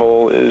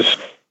travel is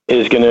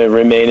going to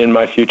remain in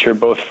my future,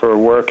 both for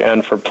work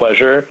and for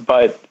pleasure.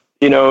 But,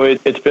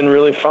 it's been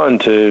really fun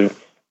to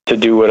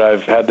do what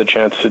I've had the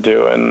chance to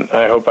do. And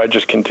I hope I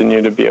just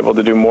continue to be able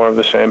to do more of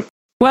the same.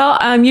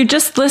 Well, you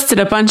just listed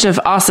a bunch of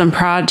awesome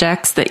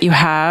projects that you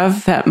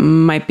have that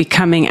might be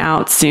coming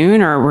out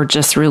soon or were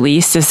just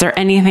released. Is there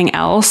anything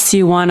else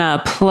you want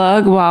to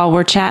plug while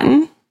we're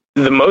chatting?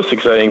 The most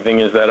exciting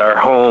thing is that our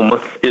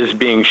home is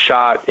being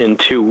shot in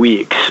 2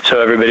 weeks. So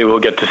everybody will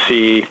get to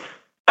see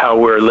how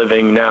we're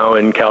living now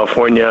in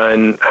California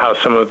and how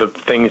some of the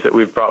things that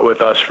we've brought with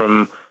us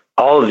from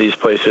all of these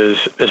places,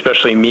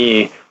 especially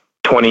me,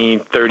 20,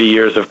 30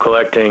 years of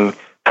collecting,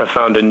 have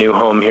found a new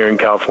home here in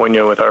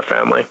California with our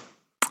family.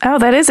 Oh,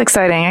 that is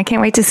exciting. I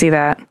can't wait to see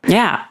that.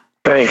 Yeah.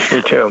 Thanks.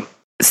 Me too.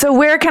 So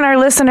where can our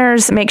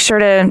listeners make sure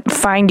to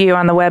find you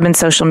on the web and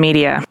social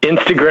media?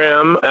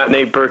 Instagram at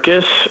Nate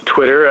Berkus,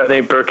 Twitter at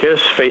Nate Berkus,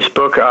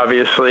 Facebook,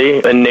 obviously,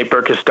 and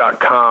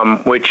nateberkus.com,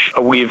 which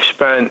we've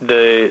spent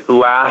the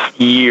last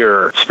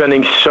year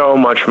spending so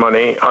much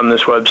money on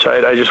this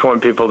website. I just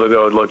want people to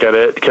go look at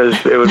it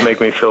because it would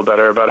make me feel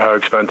better about how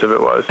expensive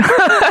it was.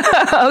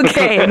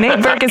 Okay,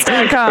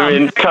 nateberkus.com. I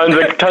mean,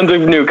 tons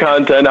of new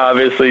content,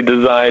 obviously,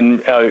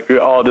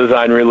 all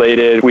design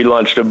related. We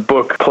launched a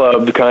book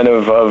club kind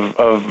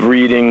of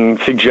reading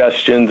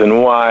suggestions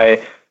and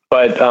why,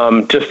 but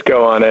just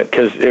go on it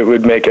because it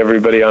would make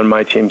everybody on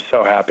my team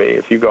so happy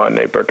if you go on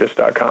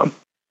nateberkus.com.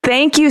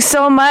 Thank you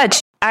so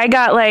much. I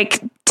got like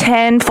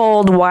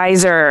tenfold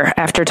wiser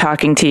after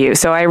talking to you,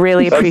 so I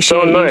really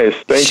appreciate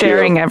you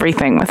sharing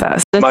everything with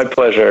us. My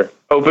pleasure.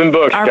 Open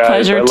books, Our guys.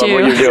 pleasure, I love too.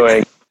 what you're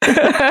doing.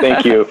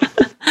 Thank you.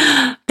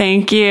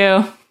 Thank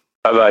you.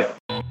 Bye-bye.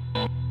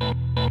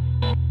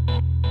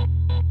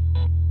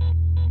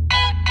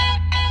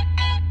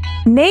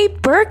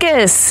 Nate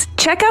Berkus,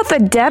 check out the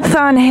depth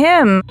on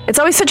him. It's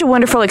always such a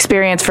wonderful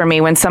experience for me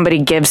when somebody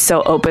gives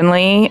so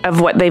openly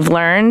of what they've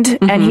learned,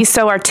 and he's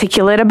so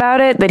articulate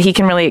about it that he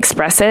can really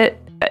express it.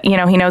 He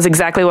knows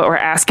exactly what we're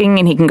asking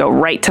and he can go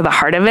right to the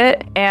heart of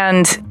it.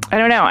 And I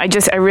don't know,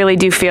 I really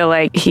do feel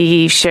like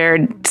he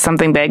shared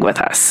something big with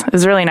us. It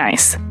was really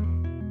nice.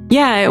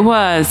 Yeah, it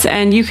was.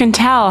 And you can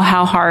tell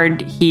how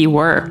hard he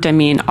worked. I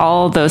mean,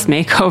 all those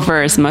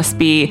makeovers must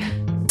be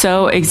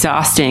so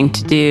exhausting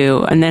to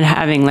do, and then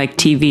having like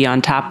TV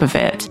on top of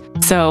it.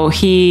 So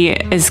he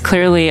is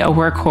clearly a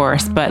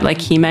workhorse, but like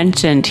he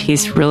mentioned,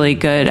 he's really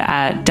good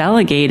at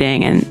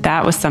delegating. And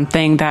that was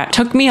something that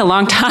took me a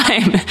long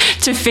time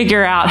to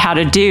figure out how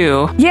to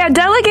do. Yeah,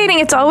 delegating,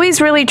 it's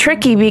always really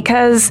tricky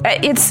because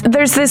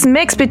there's this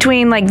mix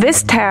between like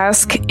this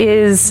task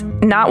is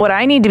not what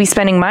I need to be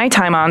spending my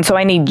time on, so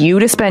I need you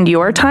to spend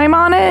your time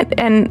on it.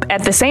 And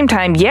at the same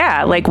time,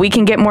 yeah, like we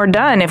can get more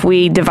done if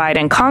we divide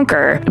and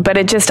conquer. But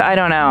it just, I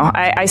don't know,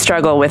 I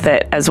struggle with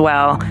it as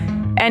well.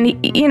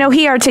 And,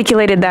 he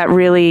articulated that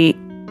really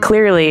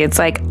clearly. It's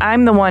like,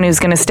 I'm the one who's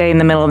going to stay in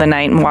the middle of the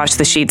night and wash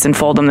the sheets and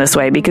fold them this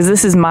way because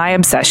this is my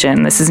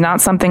obsession. This is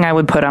not something I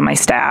would put on my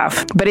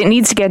staff. But it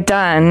needs to get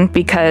done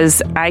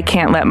because I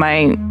can't let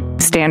my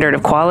standard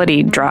of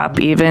quality drop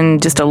even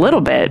just a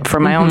little bit for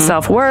my own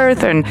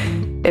self-worth. And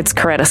it's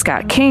Coretta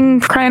Scott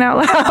King, crying out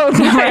loud.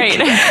 Right.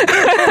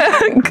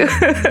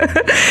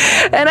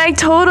 And I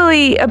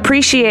totally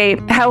appreciate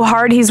how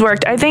hard he's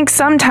worked. I think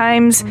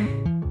sometimes,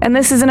 and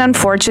this is an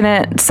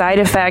unfortunate side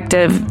effect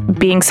of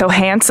being so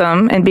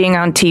handsome and being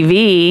on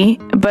TV,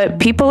 but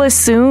people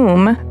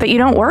assume that you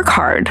don't work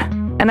hard.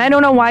 And I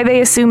don't know why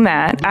they assume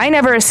that. I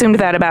never assumed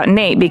that about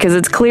Nate because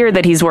it's clear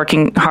that he's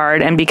working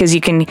hard and because you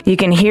can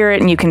hear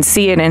it and you can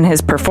see it in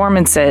his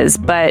performances.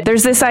 But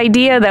there's this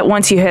idea that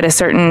once you hit a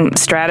certain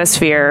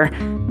stratosphere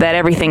that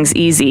everything's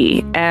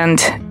easy, and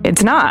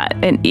it's not.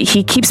 And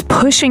he keeps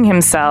pushing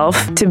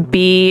himself to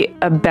be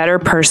a better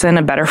person,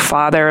 a better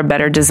father, a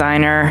better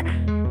designer,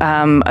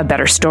 a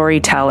better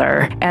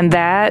storyteller. And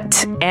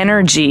that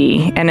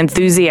energy and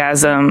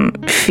enthusiasm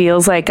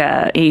feels like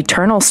an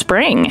eternal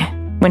spring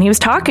when he was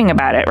talking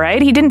about it,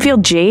 right? He didn't feel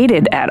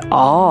jaded at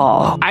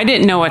all. I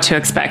didn't know what to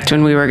expect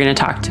when we were going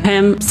to talk to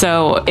him.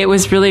 So it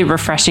was really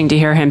refreshing to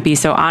hear him be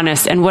so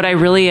honest. And what I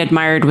really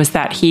admired was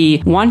that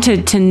he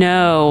wanted to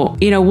know,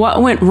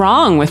 what went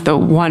wrong with the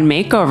one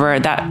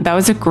makeover. That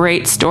was a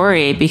great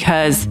story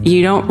because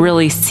you don't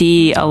really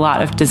see a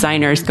lot of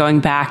designers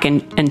going back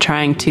and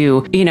trying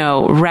to,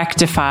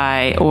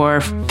 rectify or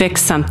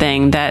fix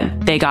something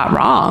that they got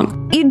wrong.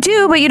 You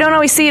do, but you don't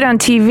always see it on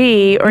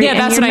TV. Yeah,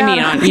 that's what I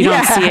mean. You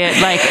don't see it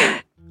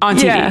on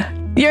TV. Yeah.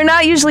 You're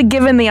not usually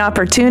given the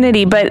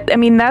opportunity, but I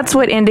mean, that's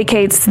what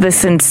indicates the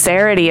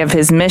sincerity of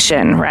his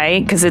mission,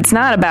 right? Because it's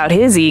not about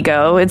his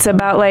ego. It's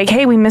about like,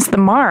 hey, we missed the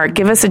mark.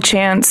 Give us a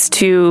chance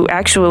to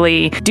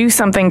actually do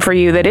something for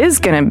you that is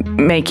going to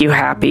make you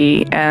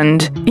happy.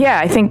 And yeah,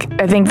 I think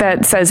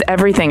that says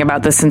everything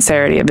about the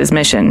sincerity of his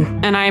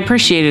mission. And I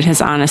appreciated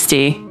his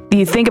honesty.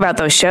 you think about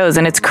those shows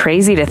and it's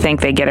crazy to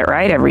think they get it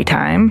right every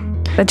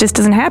time. That just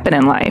doesn't happen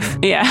in life.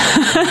 Yeah.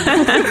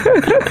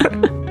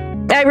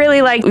 I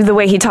really like the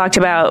way he talked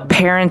about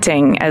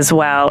parenting as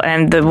well,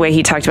 and the way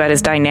he talked about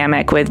his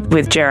dynamic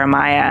with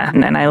Jeremiah.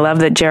 And I love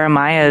that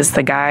Jeremiah is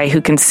the guy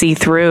who can see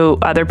through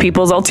other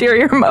people's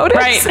ulterior motives.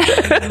 Right.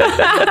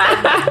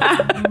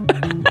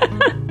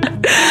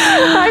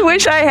 I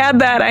wish I had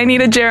that. I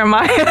need a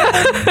Jeremiah.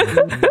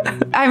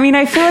 I mean,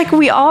 I feel like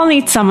we all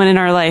need someone in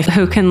our life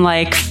who can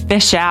like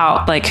fish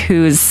out like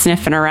who's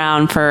sniffing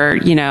around for,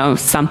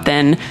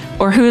 something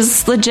or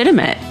who's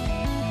legitimate.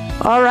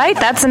 All right,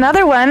 that's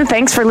another one.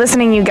 Thanks for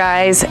listening, you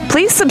guys.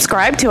 Please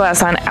subscribe to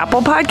us on Apple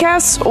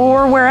Podcasts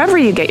or wherever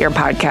you get your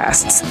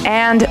podcasts.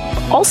 And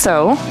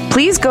also,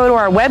 please go to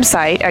our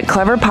website at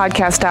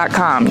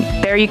cleverpodcast.com.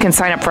 There you can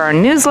sign up for our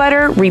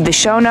newsletter, read the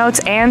show notes,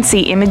 and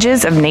see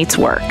images of Nate's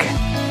work.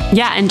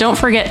 Yeah, and don't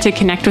forget to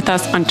connect with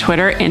us on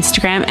Twitter,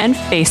 Instagram, and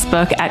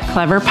Facebook at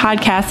Clever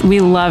Podcast. We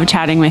love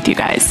chatting with you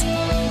guys.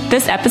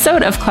 This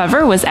episode of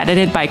Clever was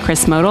edited by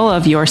Chris Modal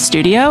of Your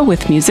Studio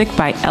with music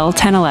by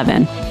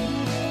L1011.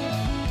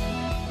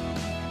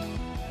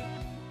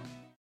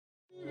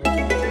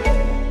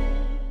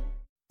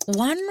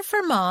 One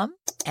for Mom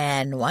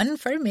and one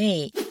for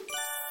me.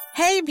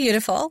 Hey,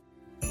 beautiful.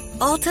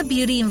 Ulta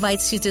Beauty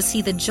invites you to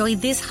see the joy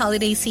this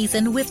holiday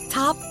season with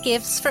top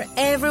gifts for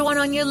everyone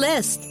on your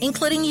list,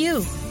 including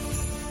you.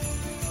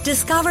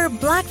 Discover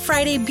Black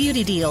Friday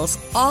beauty deals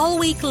all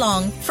week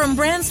long from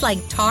brands like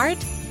Tarte,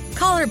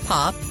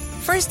 ColourPop,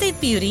 First Aid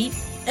Beauty,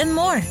 and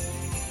more.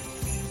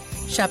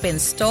 Shop in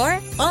store,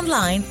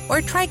 online,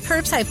 or try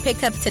curbside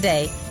pickup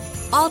today.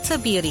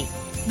 Ulta Beauty.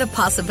 The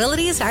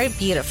possibilities are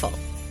beautiful.